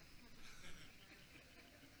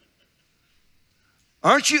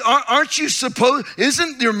 Aren't you supposed,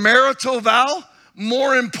 isn't your marital vow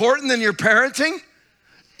more important than your parenting?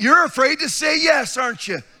 You're afraid to say yes, aren't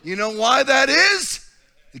you? You know why that is?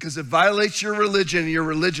 Because it violates your religion, and your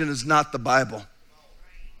religion is not the Bible.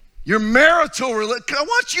 Your marital religion.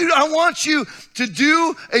 I want you to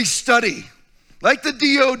do a study, like the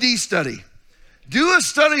DOD study. Do a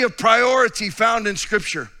study of priority found in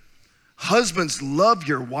Scripture. Husbands, love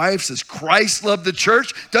your wives as Christ loved the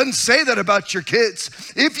church. Doesn't say that about your kids.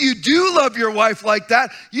 If you do love your wife like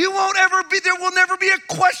that, there will never be a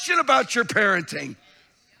question about your parenting.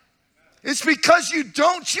 It's because you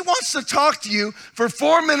don't. She wants to talk to you for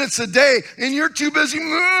 4 minutes a day, and you're too busy. Too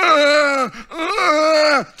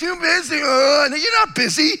busy. No, you're not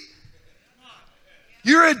busy.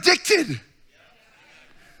 You're addicted.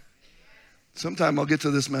 Sometime I'll get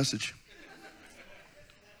to this message.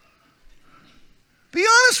 Be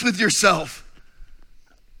honest with yourself.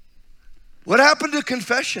 What happened to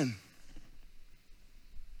confession?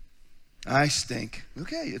 I stink.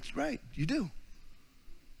 Okay, it's right. You do.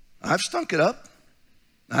 I've stunk it up.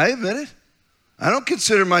 I admit it. I don't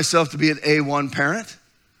consider myself to be an A1 parent.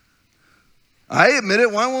 I admit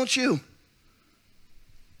it. Why won't you?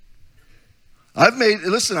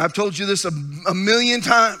 I've told you this a million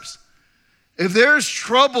times. If there's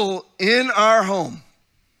trouble in our home,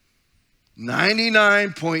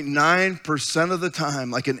 99.9% of the time,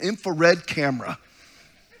 like an infrared camera,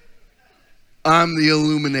 I'm the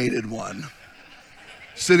illuminated one,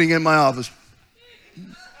 sitting in my office.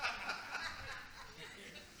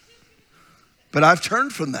 But I've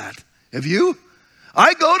turned from that. Have you?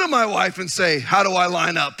 I go to my wife and say, how do I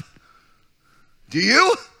line up? Do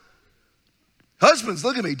you? Husbands,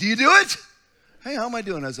 look at me. Do you do it? Hey, how am I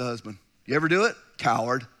doing as a husband? You ever do it?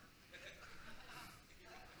 Coward.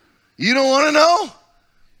 You don't want to know?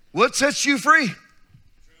 What sets you free?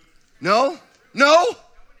 No?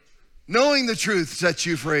 Knowing the truth sets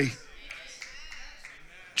you free.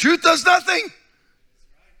 Truth does nothing.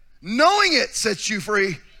 Knowing it sets you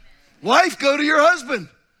free. Wife, go to your husband.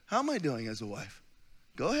 How am I doing as a wife?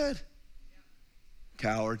 Go ahead.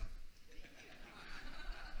 Coward.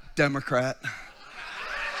 Democrat.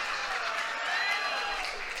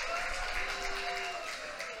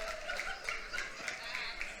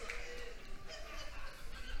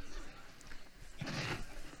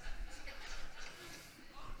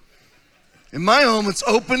 In my home, it's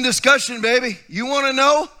open discussion, baby. You want to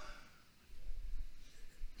know?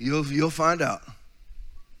 You'll find out.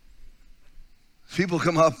 People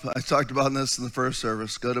come up, I talked about this in the first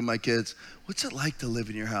service, go to my kids. What's it like to live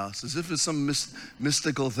in your house? As if it's some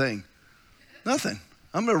mystical thing. Nothing.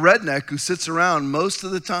 I'm a redneck who sits around most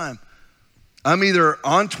of the time. I'm either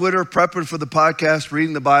on Twitter prepping for the podcast,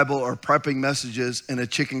 reading the Bible, or prepping messages in a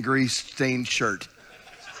chicken grease stained shirt.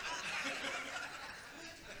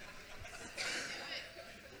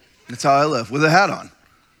 That's how I live, with a hat on.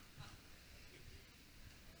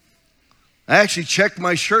 I actually check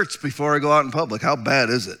my shirts before I go out in public. How bad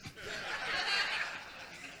is it?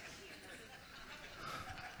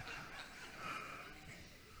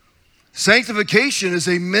 Sanctification is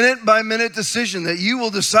a minute-by-minute decision that you will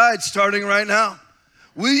decide starting right now.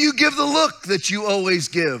 Will you give the look that you always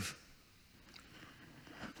give?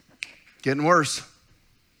 Getting worse.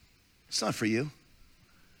 It's not for you.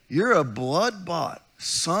 You're a blood-bought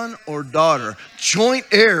son or daughter, joint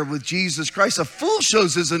heir with Jesus Christ. A fool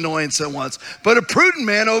shows his annoyance at once, but a prudent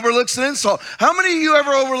man overlooks an insult. How many of you ever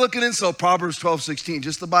overlook an insult? Proverbs 12:16,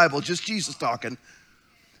 just the Bible, just Jesus talking.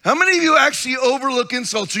 How many of you actually overlook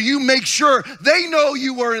insults, or you make sure they know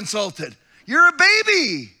you were insulted? You're a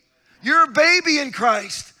baby. You're a baby in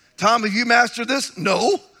Christ. Tom, have you mastered this?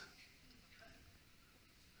 No.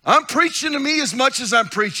 I'm preaching to me as much as I'm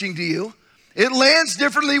preaching to you. It lands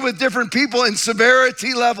differently with different people in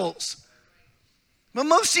severity levels. But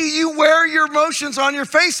most of you wear your emotions on your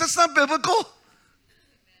face. That's not biblical.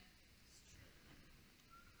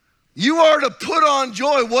 You are to put on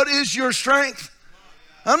joy. What is your strength?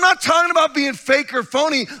 I'm not talking about being fake or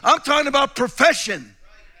phony. I'm talking about profession.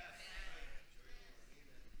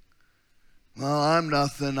 Well, I'm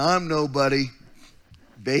nothing. I'm nobody.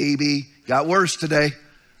 Baby. Got worse today.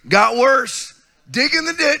 Got worse. Dig in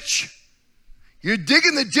the ditch. You're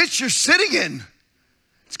digging the ditch you're sitting in.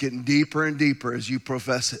 It's getting deeper and deeper as you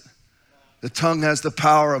profess it. The tongue has the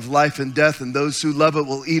power of life and death, and those who love it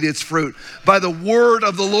will eat its fruit. By the word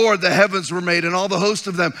of the Lord, the heavens were made, and all the host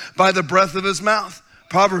of them by the breath of his mouth.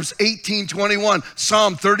 Proverbs 18:21,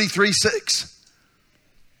 Psalm 33:6.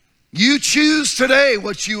 You choose today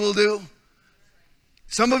what you will do.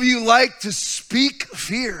 Some of you like to speak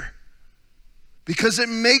fear because it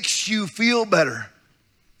makes you feel better.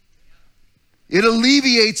 It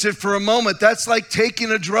alleviates it for a moment. That's like taking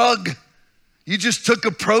a drug. You just took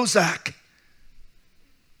a Prozac.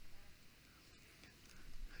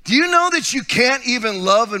 Do you know that you can't even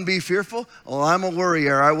love and be fearful? Oh, I'm a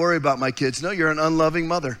worrier. I worry about my kids. No, you're an unloving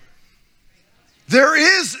mother. There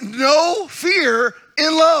is no fear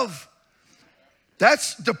in love.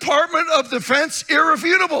 That's Department of Defense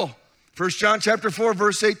irrefutable. 1 John chapter 4,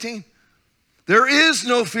 verse 18. There is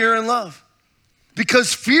no fear in love.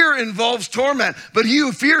 Because fear involves torment, but he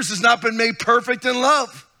who fears has not been made perfect in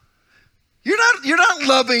love. You're not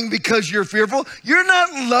loving because you're fearful. You're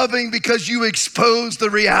not loving because you expose the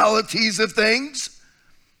realities of things.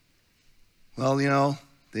 Well, you know,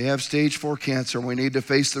 they have stage 4 cancer and we need to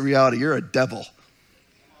face the reality. You're a devil.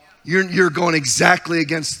 You're going exactly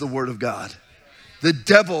against the word of God. The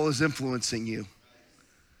devil is influencing you.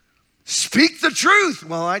 Speak the truth.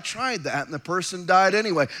 Well, I tried that and the person died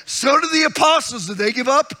anyway. So did the apostles. Did they give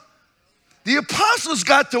up? The apostles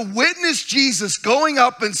got to witness Jesus going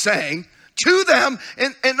up and saying to them,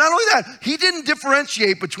 and not only that, he didn't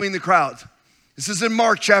differentiate between the crowds. This is in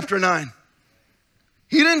Mark chapter 9.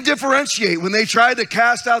 He didn't differentiate when they tried to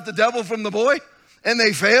cast out the devil from the boy and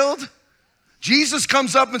they failed. Jesus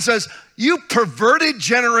comes up and says, you perverted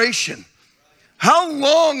generation. How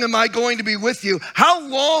long am I going to be with you? How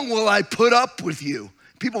long will I put up with you?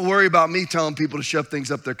 People worry about me telling people to shove things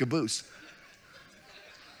up their caboose.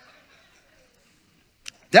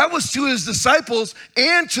 That was to his disciples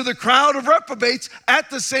and to the crowd of reprobates at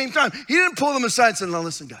the same time. He didn't pull them aside and say, now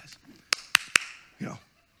listen, guys,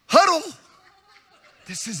 huddle.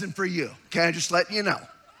 This isn't for you. Can I just let you know?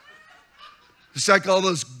 It's like all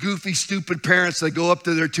those goofy, stupid parents that go up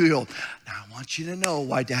to their 2-year-old. Now I want you to know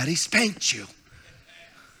why daddy spanked you.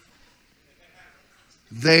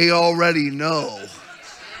 They already know.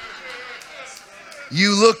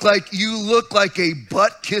 You look like a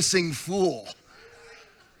butt-kissing fool.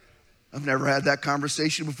 I've never had that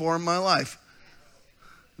conversation before in my life.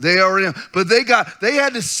 They already know. But they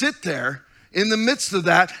had to sit there in the midst of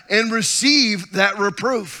that and receive that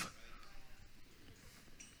reproof.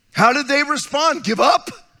 How did they respond? Give up?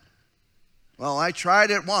 Well, I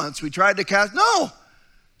tried it once. We tried to cast. No.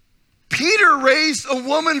 Peter raised a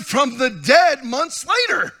woman from the dead months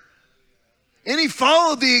later. And he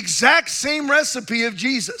followed the exact same recipe of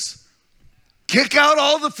Jesus. Kick out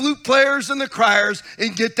all the flute players and the criers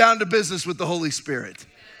and get down to business with the Holy Spirit.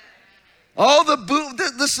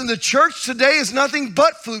 Listen, the church today is nothing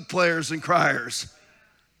but flute players and criers.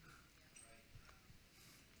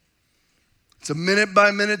 It's a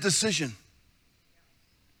minute-by-minute decision.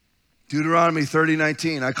 Deuteronomy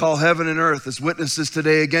 30:19, I call heaven and earth as witnesses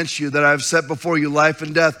today against you that I have set before you life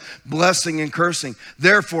and death, blessing and cursing.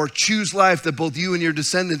 Therefore, choose life that both you and your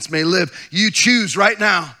descendants may live. You choose right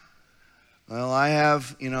now. Well,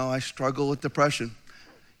 I struggle with depression.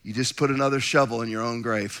 You just put another shovel in your own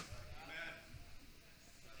grave.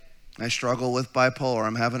 I struggle with bipolar.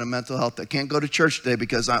 I'm having a mental health. I can't go to church today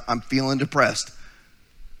because I'm feeling depressed.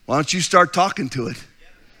 Why don't you start talking to it?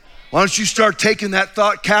 Why don't you start taking that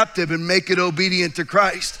thought captive and make it obedient to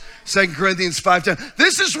Christ? 2 Corinthians 5:10.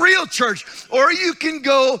 This is real, church. Or you can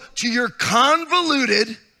go to your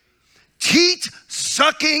convoluted,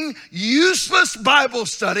 teat-sucking, useless Bible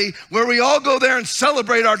study where we all go there and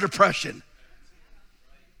celebrate our depression.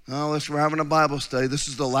 Oh, we're having a Bible study. This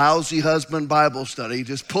is the lousy husband Bible study.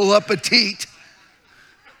 Just pull up a teat.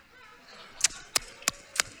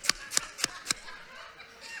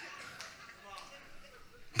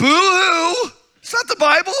 Boo-hoo! It's not the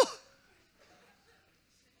Bible.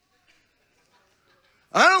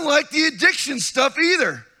 I don't like the addiction stuff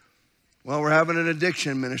either. Well, we're having an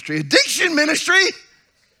addiction ministry. Addiction ministry?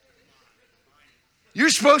 You're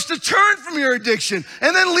supposed to turn from your addiction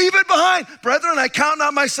and then leave it behind. Brethren, I count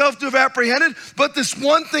not myself to have apprehended, but this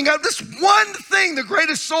one thing, the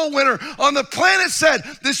greatest soul winner on the planet said,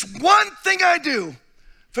 this one thing I do,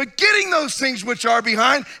 forgetting those things which are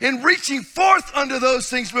behind and reaching forth unto those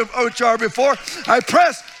things which are before, I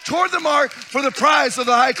press toward the mark for the prize of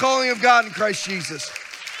the high calling of God in Christ Jesus.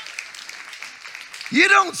 You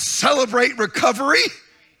don't celebrate recovery.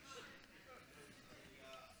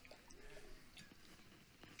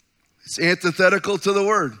 It's antithetical to the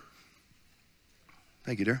word.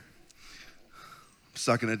 Thank you, dear. I'm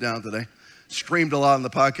sucking it down today. Screamed a lot on the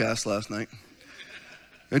podcast last night.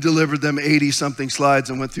 I delivered them 80-something slides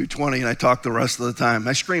and went through 20, and I talked the rest of the time.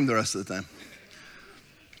 I screamed the rest of the time.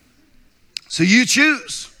 So you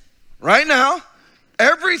choose. Right now,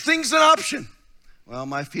 everything's an option. Well,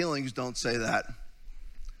 my feelings don't say that.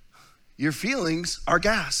 Your feelings are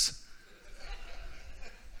gas.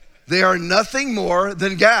 They are nothing more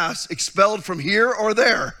than gas expelled from here or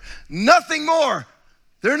there. Nothing more.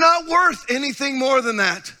 They're not worth anything more than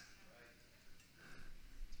that.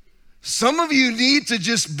 Some of you need to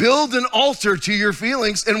just build an altar to your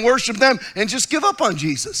feelings and worship them and just give up on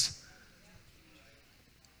Jesus.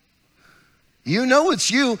 You know it's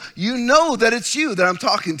you. You know that it's you that I'm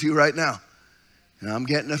talking to right now. And I'm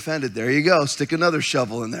getting offended. There you go. Stick another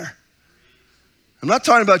shovel in there. I'm not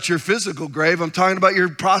talking about your physical grave. I'm talking about your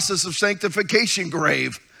process of sanctification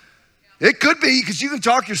grave. It could be, because you can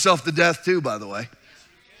talk yourself to death too, by the way.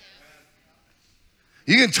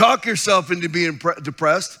 You can talk yourself into being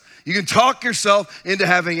depressed. You can talk yourself into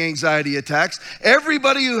having anxiety attacks.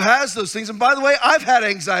 Everybody who has those things, and by the way, I've had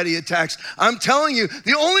anxiety attacks. I'm telling you,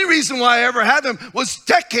 the only reason why I ever had them was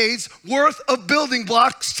decades worth of building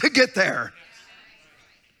blocks to get there.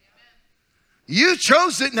 You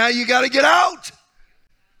chose it, now you got to get out.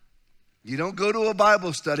 You don't go to a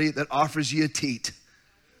Bible study that offers you a teat.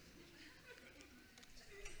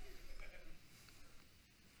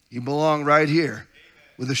 You belong right here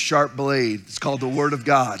with a sharp blade. It's called the Word of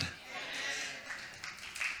God.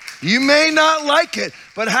 You may not like it,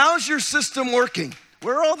 but how's your system working?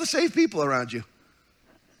 Where are all the saved people around you?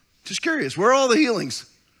 Just curious, where are all the healings?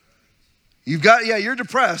 You're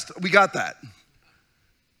depressed. We got that.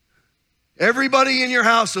 Everybody in your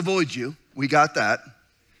house avoids you. We got that.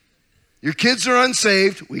 Your kids are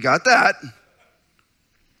unsaved. We got that.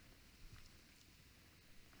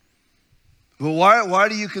 Well, why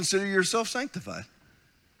do you consider yourself sanctified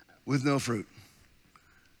with no fruit?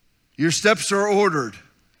 Your steps are ordered,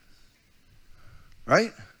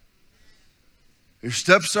 right? Your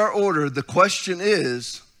steps are ordered. The question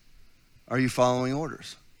is, are you following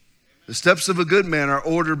orders? The steps of a good man are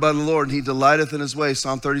ordered by the Lord, and he delighteth in his way,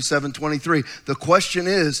 Psalm 37:23. The question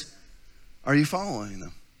is, are you following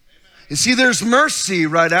them? You see, there's mercy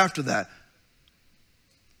right after that.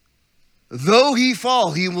 Though he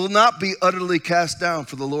fall, he will not be utterly cast down,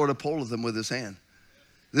 for the Lord upholdeth him with his hand.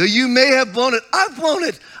 Though you may have blown it, I've blown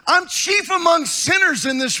it. I'm chief among sinners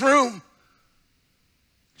in this room.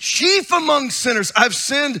 Chief among sinners. I've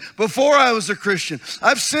sinned before I was a Christian.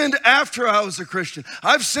 I've sinned after I was a Christian.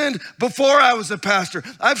 I've sinned before I was a pastor.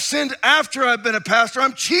 I've sinned after I've been a pastor.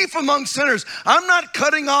 I'm chief among sinners. I'm not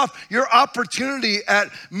cutting off your opportunity at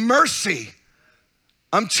mercy.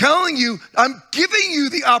 I'm telling you, I'm giving you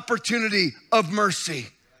the opportunity of mercy.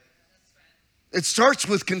 It starts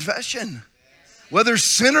with confession, whether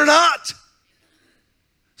sin or not.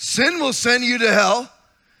 Sin will send you to hell.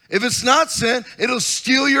 If it's not sin, it'll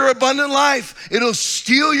steal your abundant life. It'll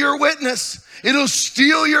steal your witness. It'll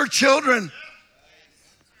steal your children.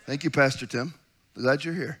 Thank you, Pastor Tim. Glad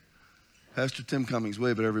you're here. Pastor Tim Cummings,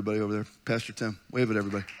 wave at everybody over there. Pastor Tim, wave at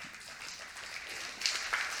everybody.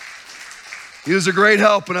 He was a great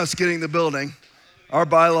help in us getting the building. Our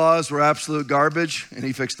bylaws were absolute garbage, and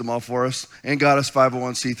he fixed them all for us and got us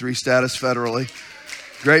 501c3 status federally.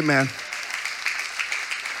 Great man.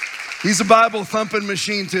 He's a Bible thumping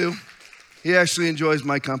machine too. He actually enjoys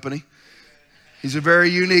my company. He's a very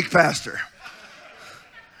unique pastor.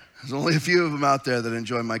 There's only a few of them out there that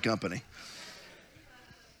enjoy my company.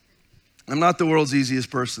 I'm not the world's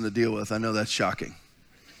easiest person to deal with. I know that's shocking.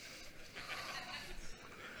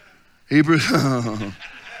 Hebrews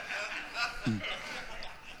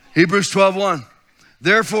 12:1.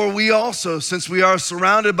 Therefore, we also, since we are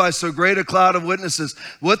surrounded by so great a cloud of witnesses,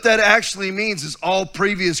 what that actually means is all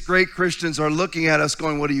previous great Christians are looking at us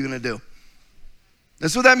going, what are you going to do?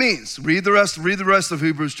 That's what that means. Read the rest of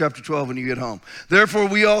Hebrews chapter 12 when you get home. Therefore,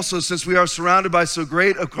 we also, since we are surrounded by so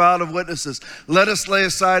great a crowd of witnesses, let us lay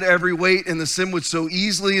aside every weight and the sin which so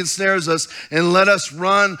easily ensnares us, and let us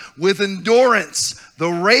run with endurance the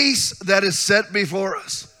race that is set before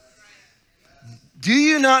us. Do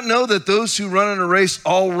you not know that those who run in a race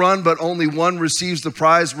all run, but only one receives the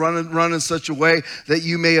prize? Run in such a way that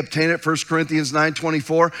you may obtain it. 1 Corinthians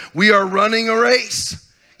 9:24. We are running a race.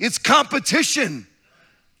 It's competition.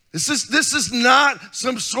 This is not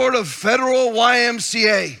some sort of federal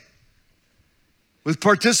YMCA with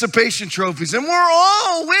participation trophies. And we're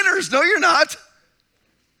all winners. No, you're not.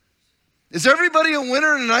 Is everybody a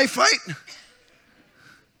winner in a knife fight?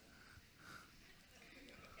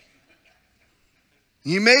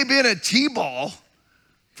 You may be in a T-ball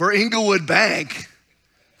for Inglewood Bank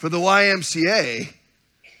for the YMCA,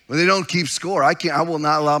 but they don't keep score. I will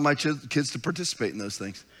not allow my kids to participate in those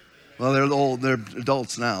things. Well, they're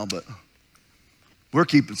adults now, but we're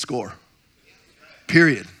keeping score.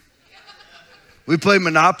 Period. We play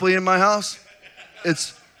Monopoly in my house.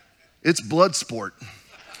 It's blood sport.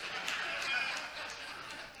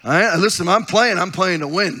 All right? Listen, I'm playing to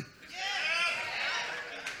win.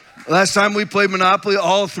 Last time we played Monopoly,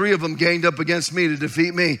 all three of them ganged up against me to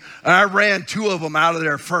defeat me. And I ran two of them out of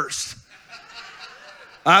there first.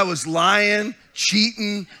 I was lying,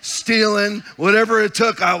 cheating, stealing, whatever it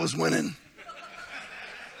took, I was winning.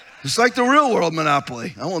 It's like the real world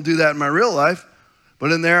Monopoly. I won't do that in my real life.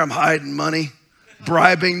 But in there, I'm hiding money,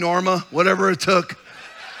 bribing Norma, whatever it took.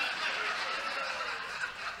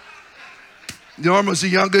 Norma's the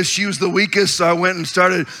youngest. She was the weakest. So I went and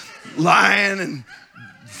started lying and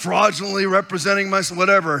fraudulently representing myself,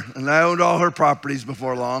 whatever. And I owned all her properties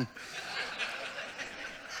before long.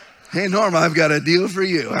 Hey, Norma, I've got a deal for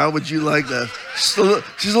you. How would you like that?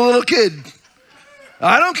 She's a little kid.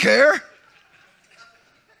 I don't care.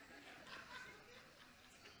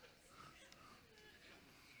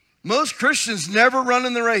 Most Christians never run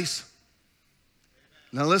in the race.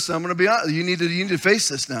 Now listen, I'm going to be honest. You need to face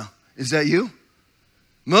this now. Is that you?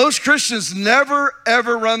 Most Christians never,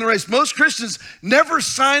 ever run the race. Most Christians never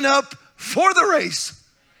sign up for the race.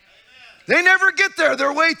 They never get there.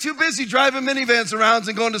 They're way too busy driving minivans around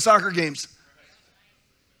and going to soccer games.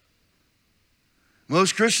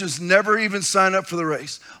 Most Christians never even sign up for the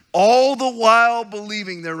race, all the while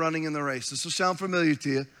believing they're running in the race. This will sound familiar to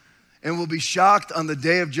you, and will be shocked on the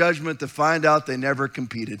day of judgment to find out they never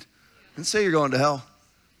competed. And say you're going to hell.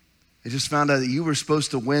 They just found out that you were supposed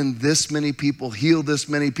to win this many people, heal this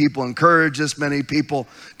many people, encourage this many people,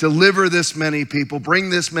 deliver this many people, bring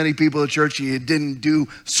this many people to church, and you didn't do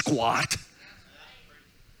squat.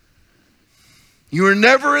 You were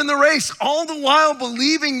never in the race, all the while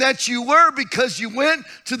believing that you were, because you went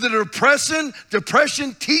to the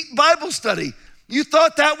depression Bible study. You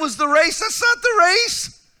thought that was the race. That's not the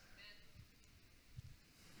race.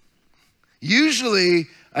 Usually,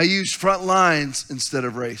 I use front lines instead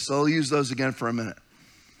of race, so I'll use those again for a minute.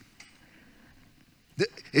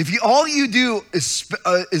 If all you do is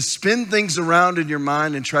spin things around in your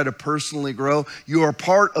mind and try to personally grow, you are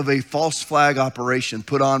part of a false flag operation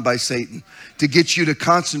put on by Satan to get you to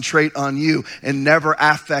concentrate on you and never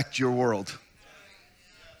affect your world.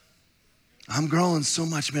 I'm growing so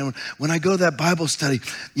much, man. When I go to that Bible study,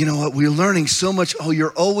 you know what? We're learning so much. Oh,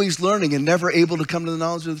 you're always learning and never able to come to the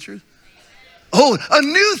knowledge of the truth. Oh, a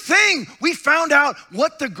new thing. We found out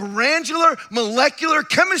what the granular molecular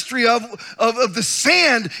chemistry of the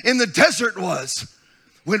sand in the desert was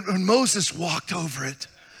when Moses walked over it.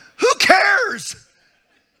 Who cares?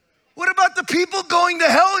 What about the people going to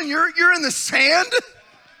hell and you're in the sand?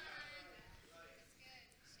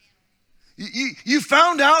 You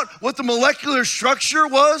found out what the molecular structure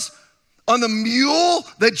was on the mule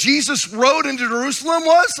that Jesus rode into Jerusalem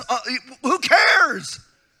was? Who cares?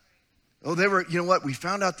 Oh, they were, you know what? We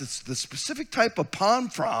found out the specific type of palm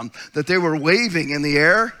frond that they were waving in the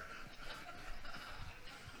air.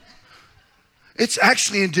 It's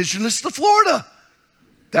actually indigenous to Florida.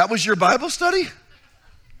 That was your Bible study?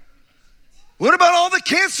 What about all the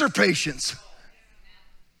cancer patients?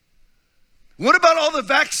 What about all the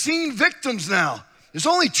vaccine victims now? There's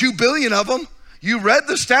only 2 billion of them. You read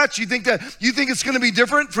the stats. You think it's going to be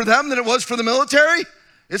different for them than it was for the military?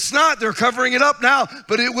 It's not. They're covering it up now,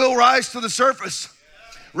 but it will rise to the surface.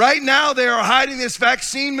 Right now, they are hiding this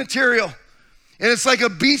vaccine material. And it's like a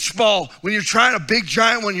beach ball when you're trying, a big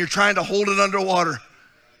giant one, you're trying to hold it underwater.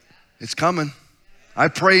 It's coming. I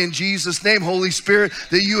pray in Jesus' name, Holy Spirit,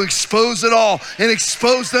 that you expose it all and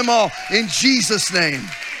expose them all in Jesus' name.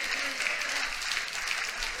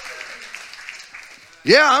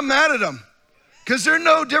 Yeah, I'm mad at them because they're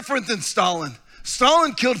no different than Stalin.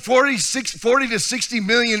 Stalin killed 40 to 60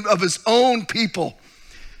 million of his own people.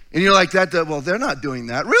 And you're like, well, they're not doing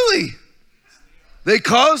that. Really? They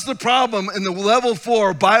caused the problem in the level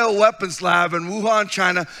 4 bioweapons lab in Wuhan,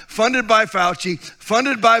 China, funded by Fauci,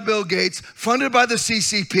 funded by Bill Gates, funded by the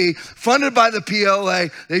CCP, funded by the PLA.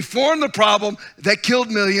 They formed the problem that killed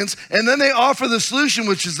millions, and then they offer the solution,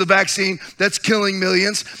 which is the vaccine that's killing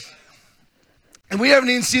millions. And we haven't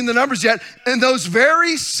even seen the numbers yet. And those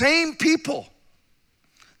very same people,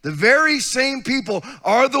 the very same people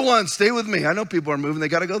are the ones, stay with me. I know people are moving. They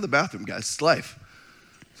got to go to the bathroom, guys. It's life.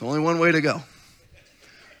 It's only one way to go.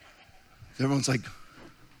 Everyone's like,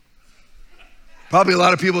 probably a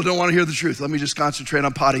lot of people don't want to hear the truth. Let me just concentrate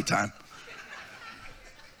on potty time.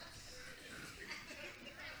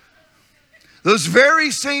 Those very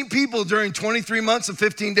same people during 23 months and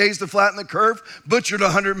 15 days to flatten the curve butchered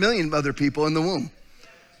 100 million other people in the womb.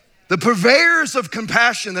 The purveyors of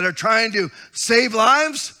compassion that are trying to save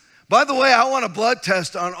lives. By the way, I want a blood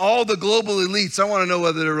test on all the global elites. I want to know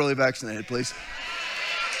whether they're really vaccinated, please.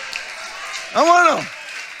 I want to know.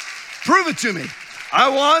 Prove it to me. I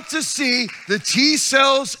want to see the T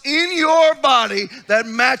cells in your body that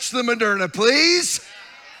match the Moderna, please.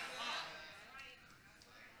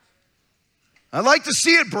 I'd like to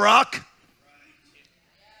see it, Barack.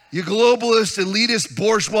 You globalist, elitist,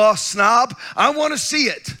 bourgeois snob. I want to see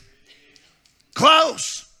it.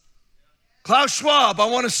 Klaus Schwab, I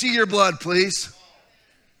want to see your blood, please.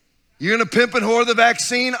 You're going to pimp and whore the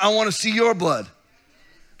vaccine? I want to see your blood.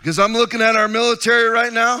 Because I'm looking at our military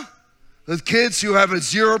right now with kids who have a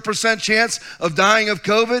 0% chance of dying of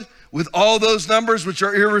COVID with all those numbers which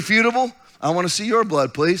are irrefutable. I want to see your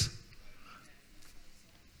blood, please.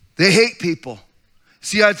 They hate people.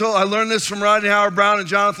 See, I learned this from Rodney Howard-Browne and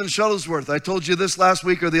Jonathan Shuttlesworth. I told you this last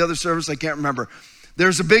week or the other service, I can't remember.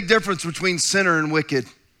 There's a big difference between sinner and wicked.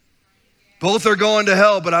 Both are going to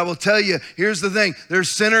hell, but I will tell you, here's the thing. There's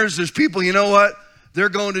sinners, there's people, you know what? They're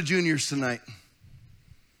going to juniors tonight.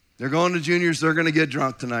 They're going to juniors, they're going to get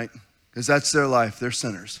drunk tonight because that's their life. They're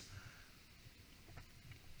sinners.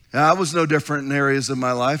 Yeah, I was no different in areas of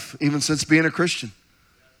my life, even since being a Christian.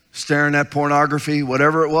 Staring at pornography,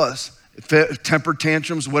 whatever it was. temper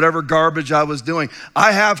tantrums, whatever garbage I was doing.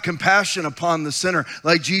 I have compassion upon the sinner,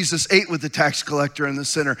 like Jesus ate with the tax collector and the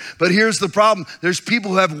sinner. But here's the problem. There's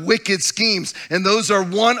people who have wicked schemes, and those are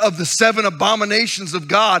one of the 7 abominations of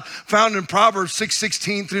God found in Proverbs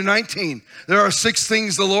 6:16 through 19. There are 6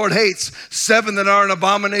 things the Lord hates, 7 that are an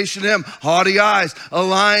abomination to him: haughty eyes, a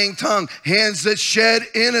lying tongue, hands that shed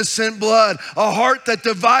innocent blood, a heart that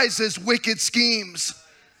devises wicked schemes,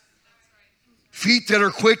 feet that are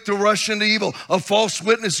quick to rush into evil, a false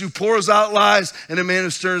witness who pours out lies, and a man who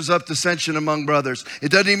stirs up dissension among brothers. It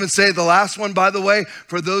doesn't even say the last one, by the way,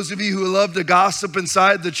 for those of you who love to gossip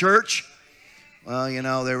inside the church.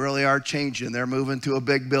 Well, they really are changing. They're moving to a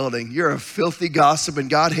big building. You're a filthy gossip, and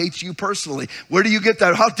God hates you personally. Where do you get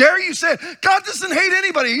that? How dare you say it? God doesn't hate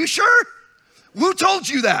anybody. Are you sure? Who told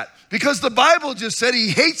you that? Because the Bible just said he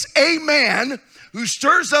hates a man who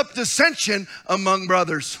stirs up dissension among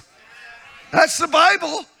brothers. That's the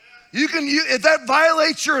Bible. If that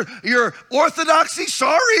violates your orthodoxy,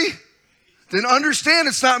 sorry. Then understand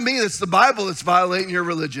it's not me, it's the Bible that's violating your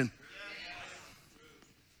religion.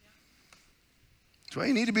 That's why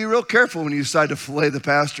you need to be real careful when you decide to fillet the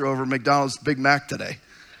pastor over McDonald's Big Mac today.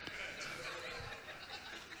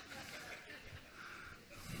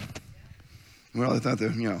 Well, I thought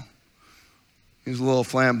that, he was a little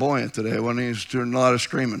flamboyant today when he was doing a lot of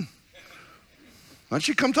screaming. Why don't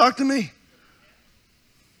you come talk to me?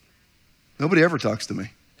 Nobody ever talks to me.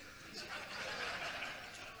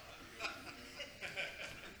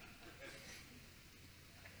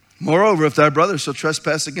 Moreover, if thy brother shall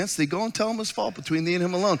trespass against thee, go and tell him his fault between thee and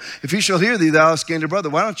him alone. If he shall hear thee, thou hast gained a brother.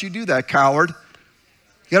 Why don't you do that, coward?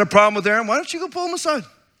 You got a problem with Aaron? Why don't you go pull him aside?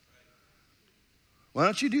 Why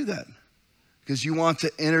don't you do that? Because you want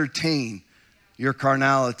to entertain your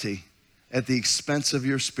carnality at the expense of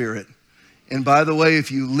your spirit. And by the way,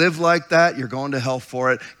 if you live like that, you're going to hell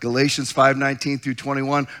for it. Galatians 5:19 through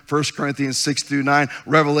 21, 1 Corinthians 6 through 9,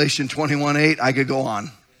 Revelation 21:8, I could go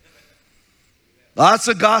on. Lots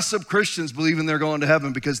of gossip Christians believing they're going to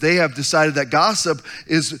heaven because they have decided that gossip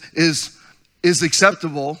is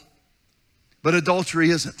acceptable, but adultery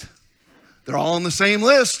isn't. They're all on the same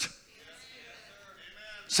list.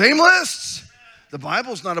 Same lists. The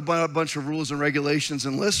Bible's not a bunch of rules and regulations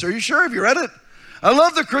and lists. Are you sure? Have you read it? I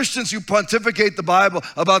love the Christians who pontificate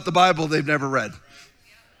about the Bible they've never read.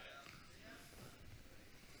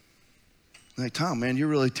 Like, Tom, man, you're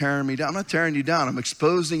really tearing me down. I'm not tearing you down. I'm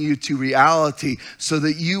exposing you to reality so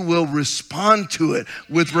that you will respond to it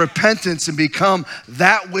with repentance and become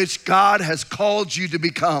that which God has called you to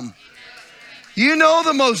become. You know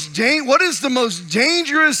what is the most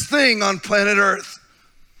dangerous thing on planet Earth?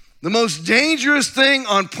 The most dangerous thing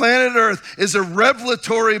on planet Earth is a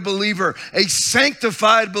revelatory believer, a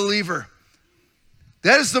sanctified believer.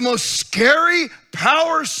 That is the most scary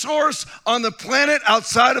power source on the planet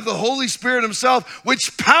outside of the Holy Spirit himself,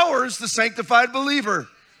 which powers the sanctified believer.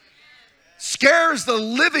 Scares the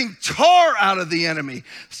living tar out of the enemy.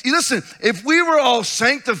 See, listen, if we were all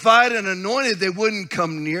sanctified and anointed, they wouldn't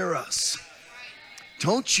come near us.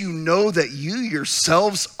 Don't you know that you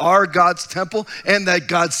yourselves are God's temple and that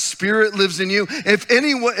God's Spirit lives in you? If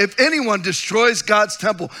anyone destroys God's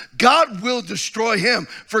temple, God will destroy him.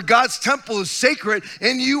 For God's temple is sacred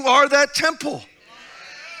and you are that temple.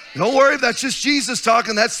 Don't worry, that's just Jesus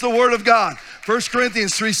talking. That's the word of God. 1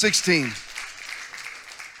 Corinthians 3:16.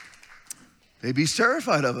 They be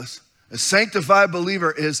terrified of us. A sanctified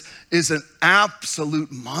believer is an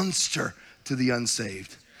absolute monster to the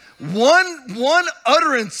unsaved. One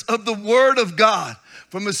utterance of the word of God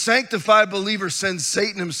from a sanctified believer sends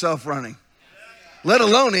Satan himself running. Let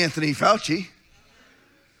alone Anthony Fauci.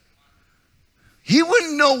 He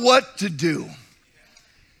wouldn't know what to do.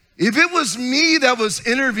 If it was me that was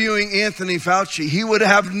interviewing Anthony Fauci, he would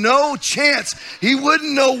have no chance. He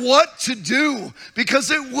wouldn't know what to do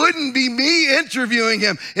because it wouldn't be me interviewing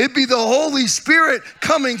him. It'd be the Holy Spirit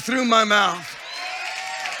coming through my mouth.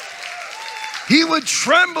 He would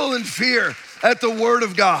tremble in fear at the word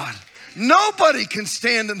of God. Nobody can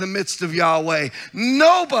stand in the midst of Yahweh.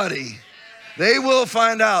 Nobody. They will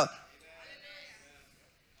find out.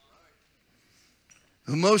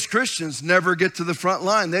 Most Christians never get to the front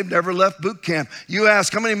line. They've never left boot camp. You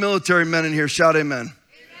ask, how many military men in here? Shout amen. Amen.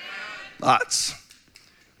 Lots.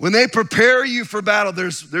 When they prepare you for battle,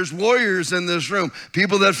 there's warriors in this room.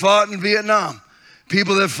 People that fought in Vietnam.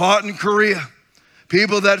 People that fought in Korea.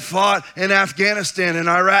 People that fought in Afghanistan and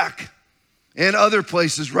Iraq and other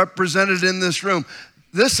places represented in this room.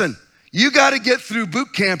 Listen, you got to get through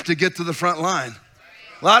boot camp to get to the front line.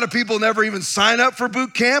 A lot of people never even sign up for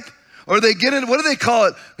boot camp or they get in, what do they call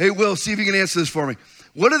it? Hey, Will, see if you can answer this for me.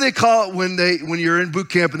 What do they call it when you're in boot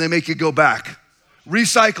camp and they make you go back?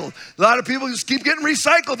 Recycled. A lot of people just keep getting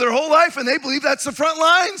recycled their whole life and they believe that's the front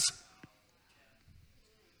lines.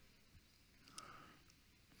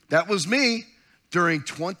 That was me during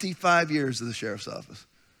 25 years of the sheriff's office.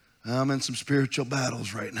 I'm in some spiritual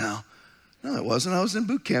battles right now. No, it wasn't. I was in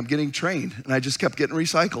boot camp getting trained, and I just kept getting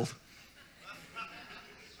recycled.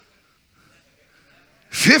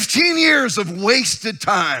 15 years of wasted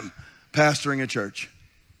time pastoring a church,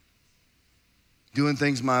 doing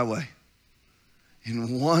things my way.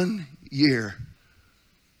 In 1 year,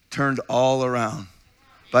 turned all around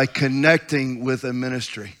by connecting with a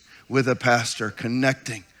ministry, with a pastor,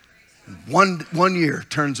 connecting. One year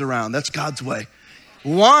turns around. That's God's way.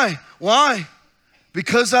 Why?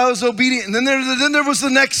 Because I was obedient. And then there was the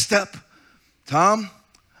next step. Tom,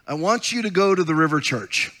 I want you to go to the River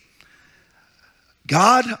Church.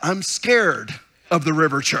 God, I'm scared of the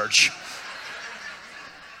River Church.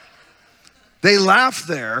 They laugh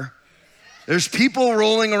there. There's people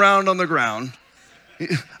rolling around on the ground.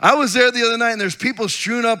 I was there the other night and there's people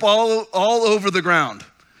strewn up all over the ground.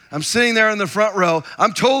 I'm sitting there in the front row.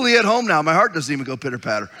 I'm totally at home now. My heart doesn't even go pitter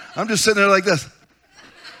patter. I'm just sitting there like this.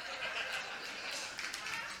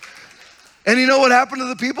 And you know what happened to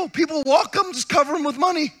the people? People walk them, just cover them with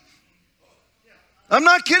money. I'm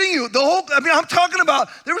not kidding you. I'm talking about,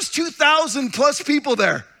 there was 2,000 plus people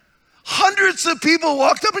there. Hundreds of people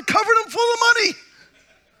walked up and covered them full of money.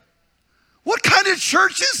 What kind of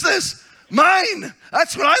church is this? Mine.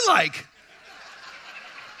 That's what I like.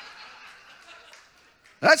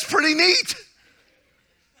 That's pretty neat.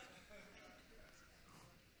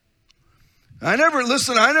 I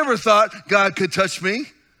never thought God could touch me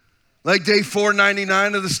like day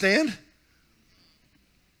 499 of the stand.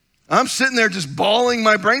 I'm sitting there just bawling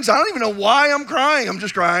my brains. I don't even know why I'm crying. I'm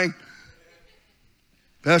just crying.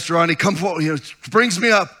 Pastor Ronnie, come forward, brings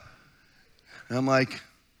me up. And I'm like,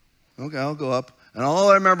 okay, I'll go up. And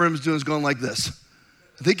all I remember him doing is going like this.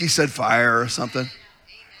 I think he said fire or something.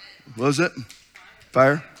 What was it?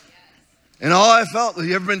 Fire? And all I felt, have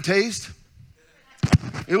you ever been tased?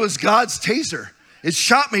 It was God's taser. It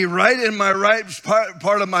shot me right in my right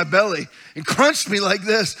part of my belly and crunched me like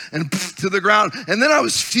this and to the ground. And then I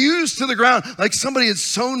was fused to the ground like somebody had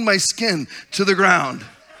sewn my skin to the ground.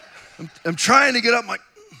 I'm trying to get up.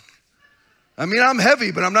 I'm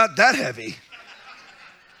heavy, but I'm not that heavy.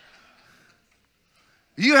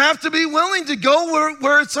 You have to be willing to go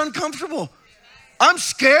where it's uncomfortable. I'm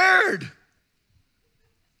scared.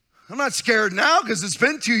 I'm not scared now because it's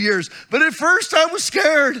been 2 years. But at first I was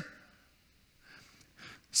scared.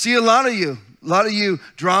 See, a lot of you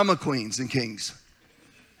drama queens and kings.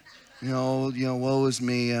 Woe is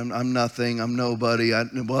me, I'm nothing, I'm nobody,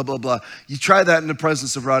 blah, blah, blah. You try that in the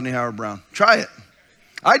presence of Rodney Howard-Browne. Try it.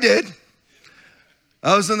 I did.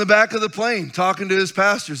 I was in the back of the plane talking to his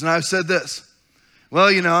pastors, and I said this. Well,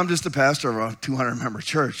 I'm just a pastor of a 200-member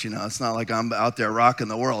church. It's not like I'm out there rocking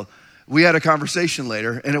the world. We had a conversation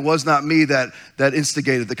later, and it was not me that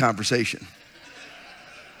instigated the conversation.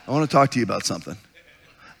 I want to talk to you about something.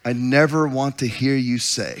 I never want to hear you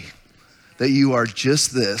say that you are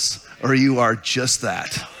just this or you are just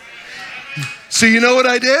that. So you know what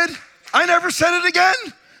I did? I never said it again.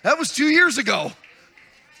 That was 2 years ago.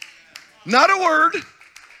 Not a word.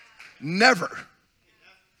 Never.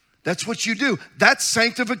 That's what you do. That's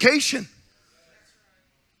sanctification.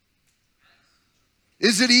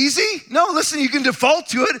 Is it easy? No, listen, you can default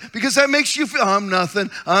to it because that makes you feel, I'm nothing.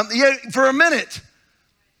 For a minute.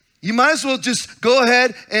 You might as well just go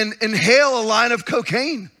ahead and inhale a line of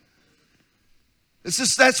cocaine.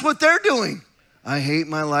 That's what they're doing. I hate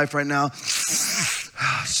my life right now.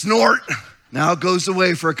 Snort. Now it goes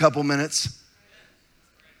away for a couple minutes.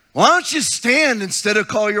 Why don't you stand instead of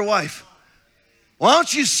call your wife? Why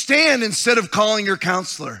don't you stand instead of calling your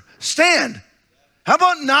counselor? Stand. How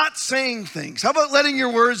about not saying things? How about letting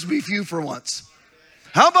your words be few for once?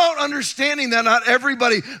 How about understanding that not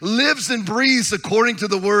everybody lives and breathes according to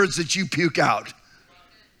the words that you puke out?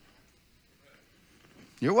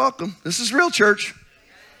 You're welcome. This is real church.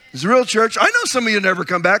 This is real church. I know some of you never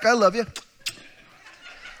come back. I love you.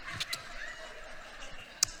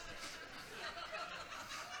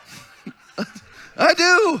 I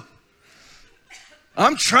do.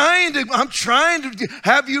 I'm trying to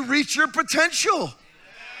have you reach your potential.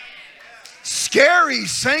 Scary,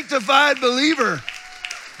 sanctified believer.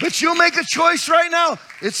 But you'll make a choice right now.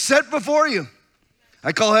 It's set before you.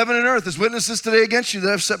 I call heaven and earth as witnesses today against you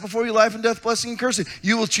that I've set before you life and death, blessing and cursing.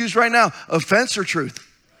 You will choose right now, offense or truth.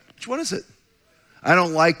 Which one is it? I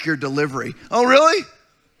don't like your delivery. Oh, really?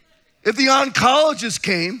 If the oncologist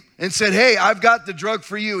came and said, hey, I've got the drug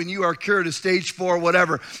for you and you are cured of stage 4,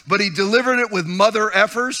 whatever, but he delivered it with mother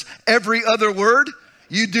effers, every other word,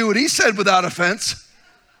 you do what he said without offense.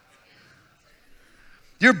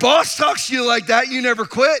 Your boss talks to you like that, you never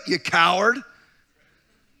quit, you coward.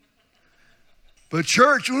 But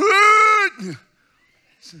church,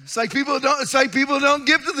 it's like people don't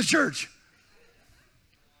give to the church.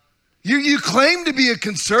 You claim to be a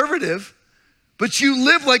conservative, but you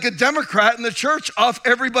live like a Democrat in the church off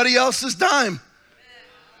everybody else's dime.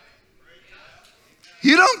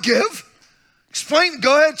 You don't give. Explain,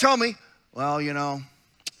 go ahead, tell me. Well,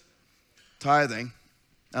 tithing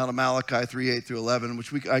out of Malachi 3:8 through 11,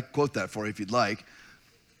 which I quote that for you if you'd like.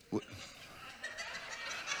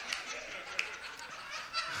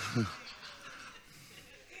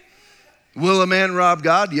 Will a man rob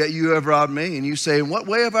God? Yet you have robbed me. And you say, in what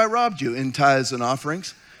way have I robbed you? In tithes and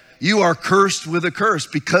offerings. You are cursed with a curse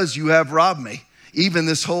because you have robbed me, even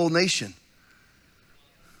this whole nation.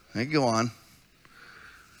 I go on.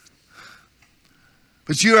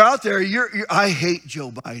 But you're out there, I hate Joe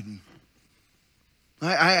Biden.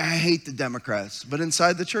 I hate the Democrats. But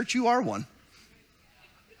inside the church, you are one.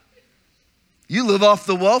 You live off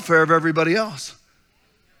the welfare of everybody else.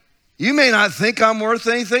 You may not think I'm worth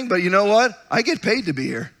anything, but you know what? I get paid to be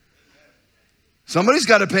here. Somebody's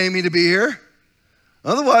got to pay me to be here.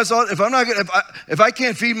 Otherwise, if I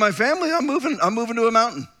can't feed my family, I'm moving to a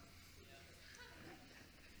mountain.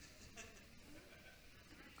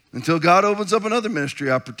 Until God opens up another ministry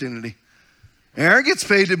opportunity. Aaron gets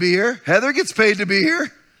paid to be here. Heather gets paid to be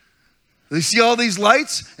here. They see all these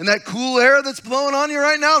lights and that cool air that's blowing on you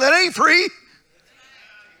right now. That ain't free.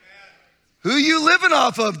 Who you living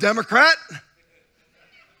off of, Democrat?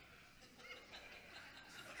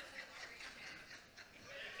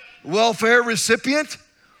 Welfare recipient?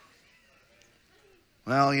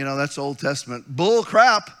 Well, that's Old Testament. Bull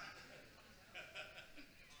crap.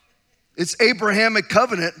 It's Abrahamic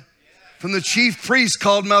covenant from the chief priest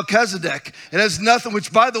called Melchizedek. It has nothing,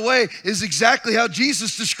 which by the way, is exactly how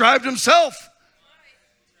Jesus described himself.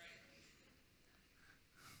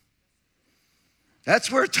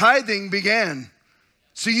 That's where tithing began.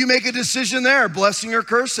 So you make a decision there, blessing or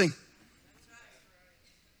cursing.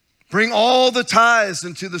 Bring all the tithes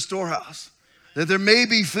into the storehouse, that there may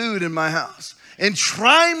be food in my house. And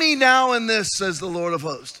try me now in this, says the Lord of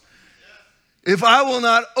hosts, if I will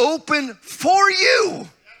not open for you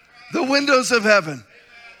the windows of heaven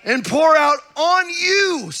and pour out on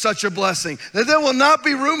you such a blessing that there will not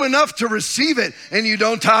be room enough to receive it, and you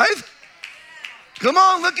don't tithe? Come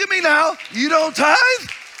on, look at me now. You don't tithe?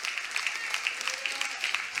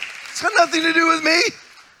 It's got nothing to do with me.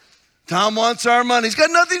 Tom wants our money. It's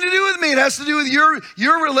got nothing to do with me. It has to do with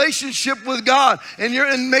your relationship with God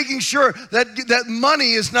and making sure that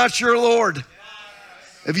money is not your Lord.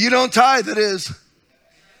 If you don't tithe, it is.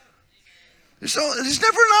 There's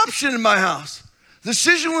never an option in my house. The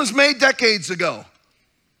decision was made decades ago.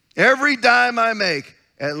 Every dime I make,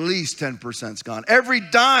 at least 10% is gone. Every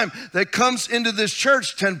dime that comes into this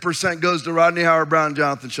church, 10% goes to Rodney Howard-Browne and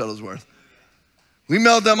Jonathan Shuttlesworth. We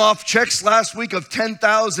mailed them off checks last week of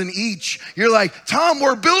 $10,000 each. You're like, Tom,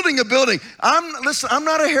 we're building a building. Listen, I'm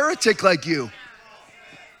not a heretic like you.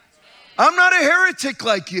 I'm not a heretic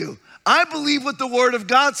like you. I believe what the word of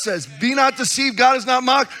God says. Be not deceived, God is not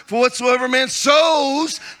mocked. For whatsoever man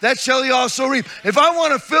sows, that shall he also reap. If I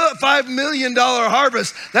want to fill a $5 million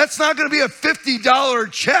harvest, that's not going to be a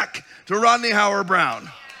 $50 check to Rodney Howard-Browne.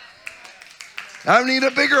 I need a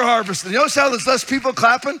bigger harvest. You notice how there's less people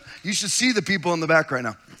clapping? You should see the people in the back right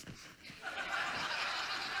now.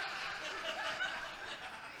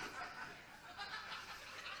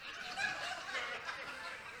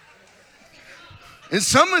 And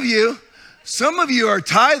some of you are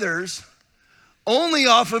tithers only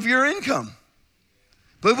off of your income.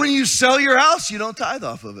 But when you sell your house, you don't tithe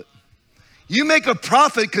off of it. You make a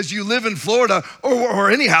profit because you live in Florida or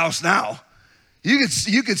any house now. You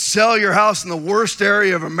could sell your house in the worst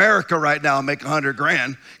area of America right now and make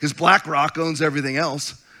 $100,000 because BlackRock owns everything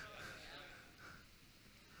else.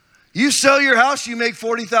 You sell your house, you make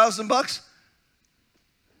 $40,000.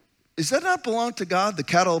 Does that not belong to God? The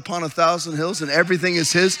cattle upon 1,000 hills and everything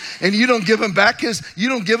is his, and you don't give him back you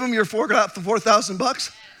don't give him your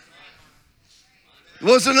 $4,000? It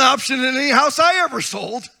wasn't an option in any house I ever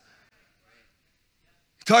sold.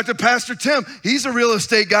 Talk to Pastor Tim. He's a real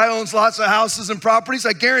estate guy, owns lots of houses and properties.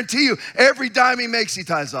 I guarantee you, every dime he makes, he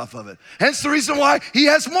tithes off of it. Hence the reason why he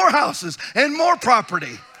has more houses and more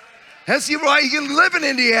property. Hence why he can live in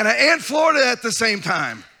Indiana and Florida at the same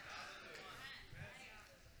time.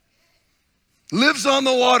 Lives on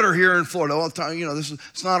the water here in Florida. All the time,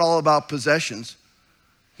 it's not all about possessions.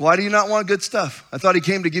 Why do you not want good stuff? I thought he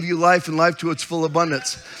came to give you life and life to its full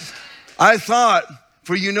abundance. I thought,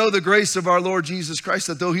 for you know the grace of our Lord Jesus Christ,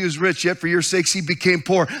 that though he was rich, yet for your sakes he became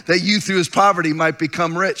poor, that you through his poverty might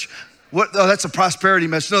become rich. What? Oh, that's a prosperity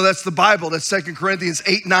message. No, that's the Bible. That's 2 Corinthians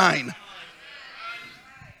 8:9.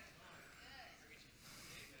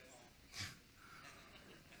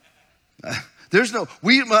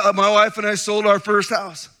 My wife and I sold our first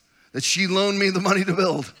house that she loaned me the money to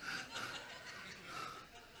build.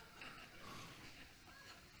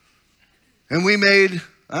 And we made,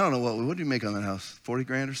 I don't know what did you make on that house? 40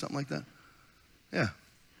 grand or something like that? Yeah.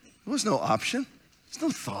 There was no option. There's no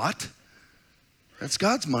thought. That's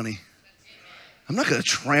God's money. I'm not going to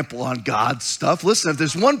trample on God's stuff. Listen, if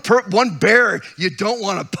there's one bear you don't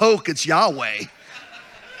want to poke, it's Yahweh.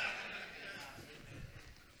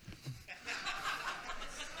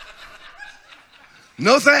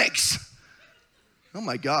 No thanks. Oh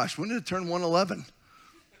my gosh, when did it turn 1:11?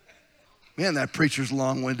 Man, that preacher's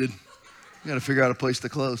long-winded. You got to figure out a place to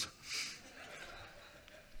close.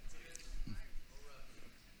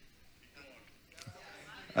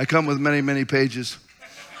 I come with many, many pages.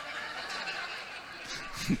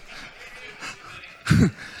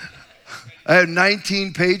 I have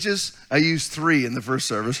 19 pages. I used 3 in the first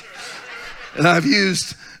service. And I've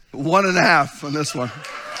used 1.5 on this one.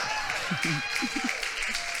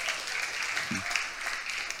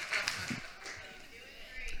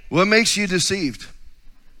 What makes you deceived?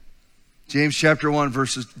 James chapter 1,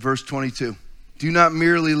 verse 22. Do not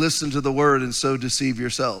merely listen to the word and so deceive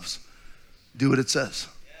yourselves. Do what it says.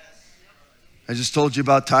 I just told you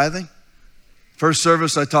about tithing. First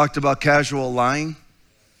service, I talked about casual lying.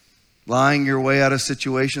 Lying your way out of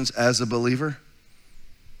situations as a believer.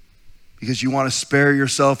 Because you want to spare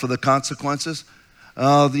yourself of the consequences.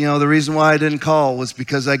 The reason why I didn't call was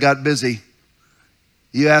because I got busy.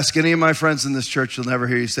 You ask any of my friends in this church, you'll never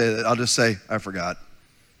hear you say that. I'll just say, I forgot.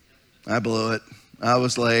 I blew it. I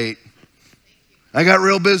was late. I got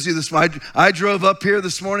real busy this morning. I drove up here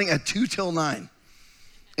this morning at 2 till 9.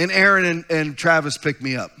 And Aaron and Travis picked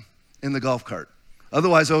me up in the golf cart.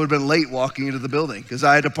 Otherwise, I would have been late walking into the building because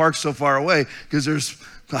I had to park so far away because there's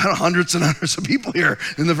hundreds and hundreds of people here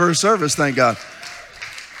in the first service, thank God.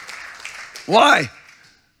 Why?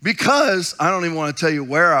 Because I don't even want to tell you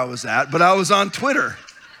where I was at, but I was on Twitter.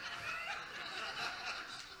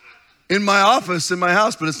 In my office, in my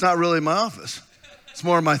house, but it's not really my office. It's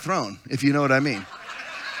more my throne, if you know what I mean.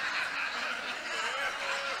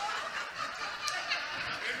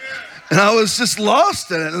 And I was just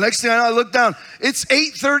lost in it. The next thing I know, I look down, it's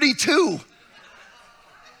 8:32. I'm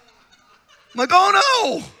like,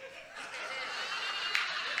 oh no.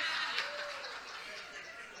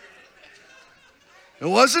 It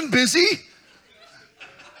wasn't busy.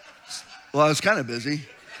 Well, I was kind of busy.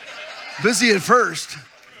 Busy at first.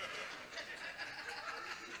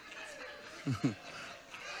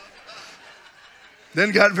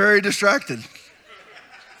 Then got very distracted.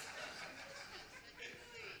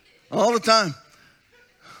 All the time.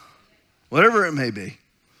 Whatever it may be.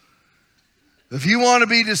 If you want to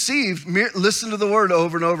be deceived, listen to the word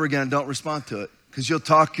over and over again. Don't respond to it because you'll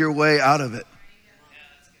talk your way out of it.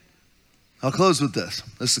 I'll close with this.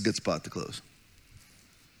 This is a good spot to close.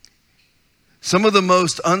 Some of the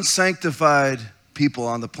most unsanctified people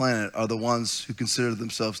on the planet are the ones who consider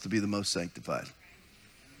themselves to be the most sanctified.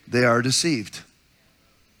 They are deceived.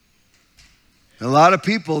 A lot of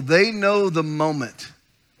people, they know the moment,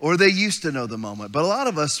 or they used to know the moment. But a lot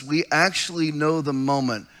of us, we actually know the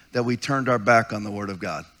moment that we turned our back on the Word of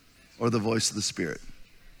God or the voice of the Spirit.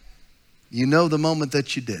 You know the moment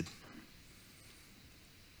that you did.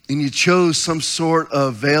 And you chose some sort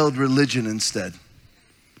of veiled religion instead.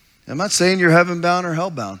 I'm not saying you're heaven-bound or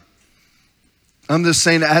hell-bound. I'm just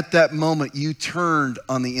saying at that moment, you turned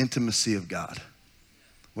on the intimacy of God.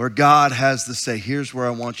 Where God has to say, here's where I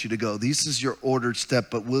want you to go. This is your ordered step,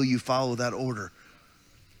 but will you follow that order?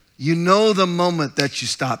 You know the moment that you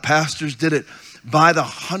stop. Pastors did it by the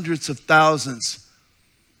hundreds of thousands.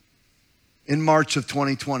 In March of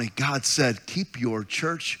 2020, God said, keep your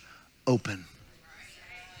church open.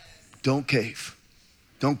 Don't cave.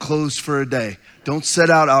 Don't close for a day. Don't set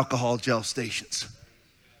out alcohol gel stations.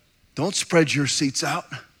 Don't spread your seats out.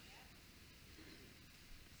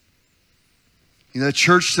 You know, the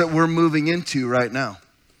church that we're moving into right now,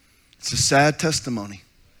 it's a sad testimony.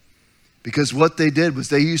 Because what they did was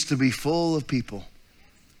they used to be full of people.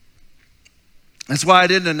 That's why I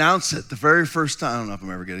didn't announce it the very first time. I don't know if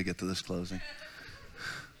I'm ever going to get to this closing.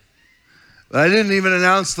 But I didn't even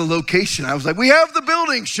announce the location. I was like, we have the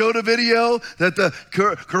building. Showed a video that the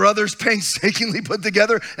Carruthers painstakingly put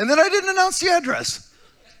together. And then I didn't announce the address.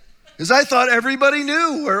 Because I thought everybody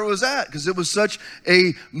knew where it was at. Because it was such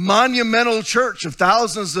a monumental church of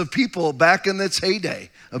thousands of people back in its heyday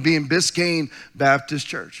of being Biscayne Baptist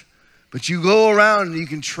Church. But you go around and you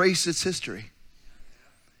can trace its history.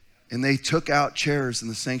 And they took out chairs in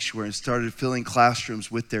the sanctuary and started filling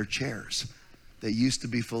classrooms with their chairs that used to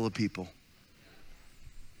be full of people.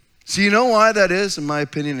 So you know why that is? In my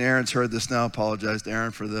opinion, Aaron's heard this now. I apologize to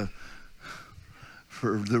Aaron for the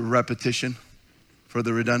repetition, for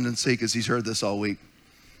the redundancy, because he's heard this all week.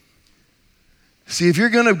 See, if you're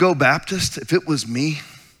going to go Baptist, if it was me,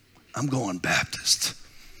 I'm going Baptist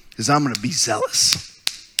because I'm going to be zealous.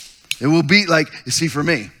 It will be like, you see, for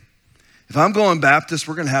me, if I'm going Baptist,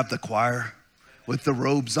 we're going to have the choir with the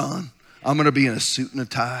robes on. I'm going to be in a suit and a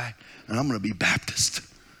tie, and I'm going to be Baptist.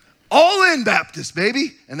 All in Baptist,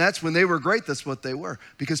 baby. And that's when they were great. That's what they were,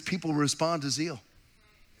 because people respond to zeal.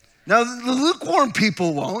 Now, the lukewarm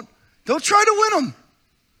people won't. Don't try to win them.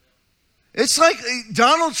 It's like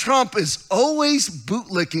Donald Trump is always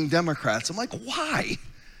bootlicking Democrats. I'm like, why?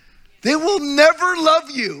 They will never love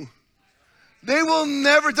you. They will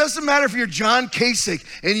never, it doesn't matter if you're John Kasich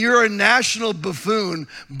and you're a national buffoon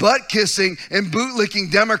butt kissing and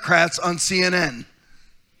bootlicking Democrats on CNN.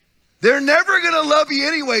 They're never going to love you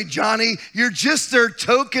anyway, Johnny. You're just their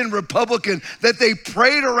token Republican that they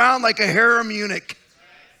parade around like a harem eunuch.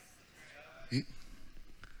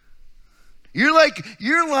 You're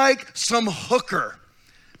like some hooker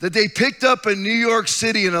that they picked up in New York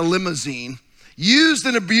City in a limousine, used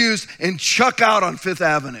and abused, and chuck out on Fifth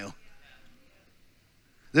Avenue.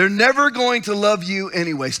 They're never going to love you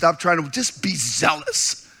anyway. Stop trying to, just be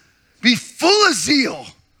zealous. Be full of zeal.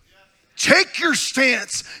 Take your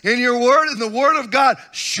stance in your word, and the word of God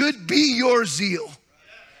should be your zeal.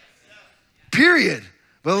 Period.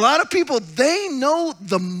 But a lot of people, they know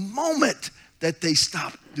the moment that they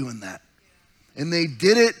stop doing that. And they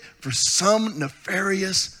did it for some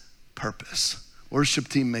nefarious purpose. Worship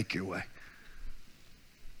team, make your way.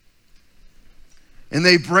 And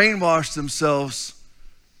they brainwashed themselves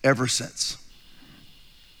ever since.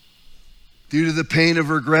 Due to the pain of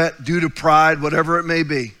regret, due to pride, whatever it may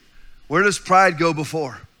be. Where does pride go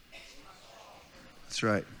before? That's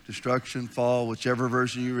right. Destruction, fall, whichever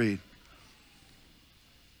version you read.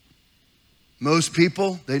 Most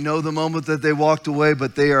people, they know the moment that they walked away,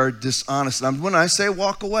 but they are dishonest. And when I say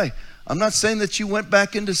walk away, I'm not saying that you went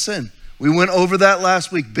back into sin. We went over that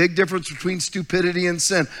last week. Big difference between stupidity and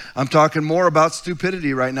sin. I'm talking more about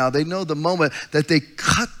stupidity right now. They know the moment that they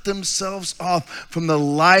cut themselves off from the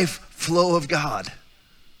life flow of God,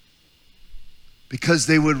 because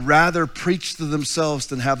they would rather preach to themselves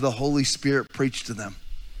than have the Holy Spirit preach to them,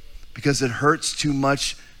 because it hurts too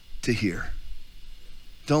much to hear.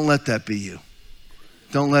 Don't let that be you.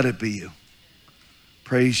 Don't let it be you.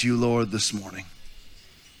 Praise you, Lord, this morning.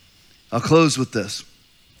 I'll close with this.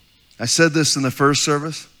 I said this in the first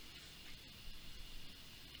service.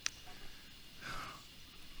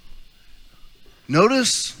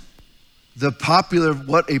 Notice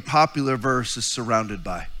what a popular verse is surrounded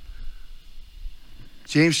by.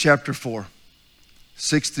 James chapter 4,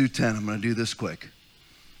 6 through 10. I'm going to do this quick.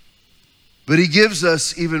 But he gives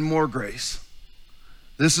us even more grace.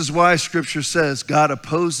 This is why Scripture says God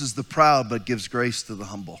opposes the proud but gives grace to the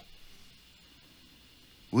humble.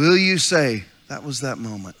 Will you say, that was that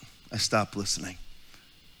moment I stopped listening?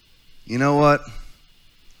 You know what?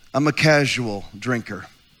 I'm a casual drinker.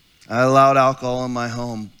 I allowed alcohol in my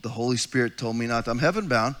home. The Holy Spirit told me not to. I'm heaven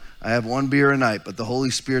bound. I have one beer a night, but the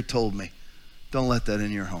Holy Spirit told me, don't let that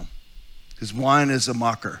in your home. Because wine is a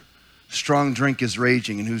mocker. Strong drink is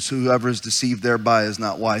raging, and whoever is deceived thereby is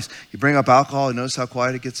not wise. You bring up alcohol, and notice how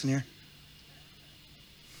quiet it gets in here?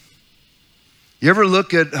 You ever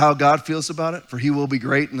look at how God feels about it? For he will be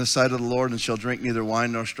great in the sight of the Lord, and shall drink neither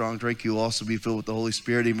wine nor strong drink. He will also be filled with the Holy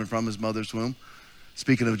Spirit, even from his mother's womb.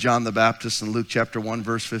 Speaking of John the Baptist in Luke chapter 1,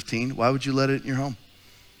 verse 15. Why would you let it in your home?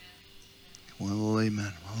 Well,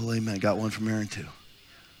 amen. Well, amen. Got one from Aaron too.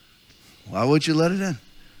 Why would you let it in?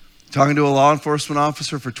 Talking to a law enforcement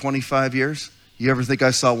officer for 25 years. You ever think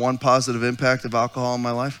I saw one positive impact of alcohol in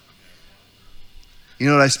my life? You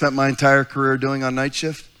know what I spent my entire career doing on night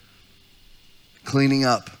shift? Cleaning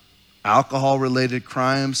up alcohol-related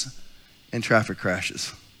crimes and traffic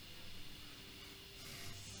crashes.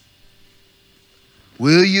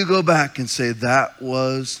 Will you go back and say, that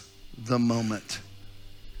was the moment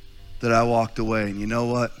that I walked away, and you know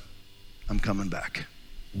what? I'm coming back.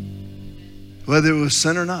 Whether it was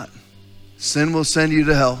sin or not. Sin will send you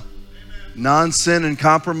to hell. Non-sin and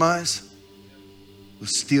compromise will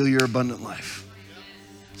steal your abundant life,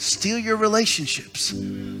 steal your relationships.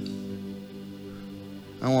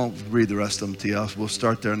 I won't read the rest of them to you. We'll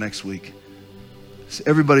start there next week. So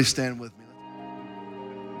everybody stand with me.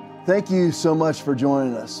 Thank you so much for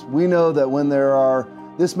joining us. We know that when there are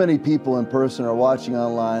this many people in person or watching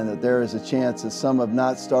online, that there is a chance that some have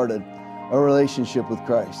not started a relationship with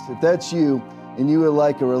Christ. If that's you and you would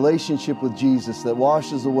like a relationship with Jesus that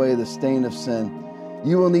washes away the stain of sin,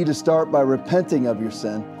 you will need to start by repenting of your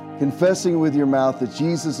sin, confessing with your mouth that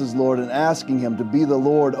Jesus is Lord, and asking Him to be the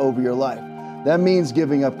Lord over your life. That means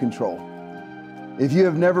giving up control. If you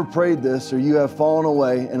have never prayed this or you have fallen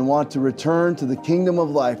away and want to return to the kingdom of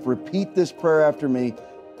life, repeat this prayer after me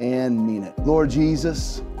and mean it. Lord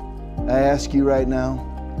Jesus, I ask you right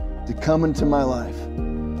now to come into my life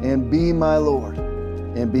and be my Lord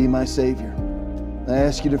and be my Savior. I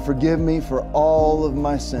ask you to forgive me for all of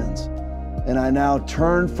my sins, and I now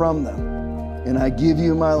turn from them and I give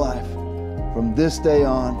you my life from this day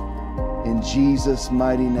on, in Jesus'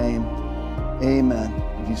 mighty name. Amen.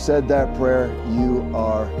 If you said that prayer, you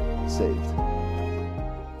are saved.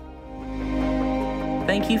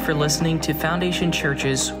 Thank you for listening to Foundation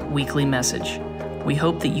Church's weekly message. We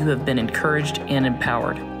hope that you have been encouraged and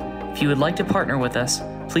empowered. If you would like to partner with us,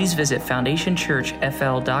 please visit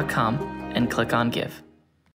foundationchurchfl.com and click on Give.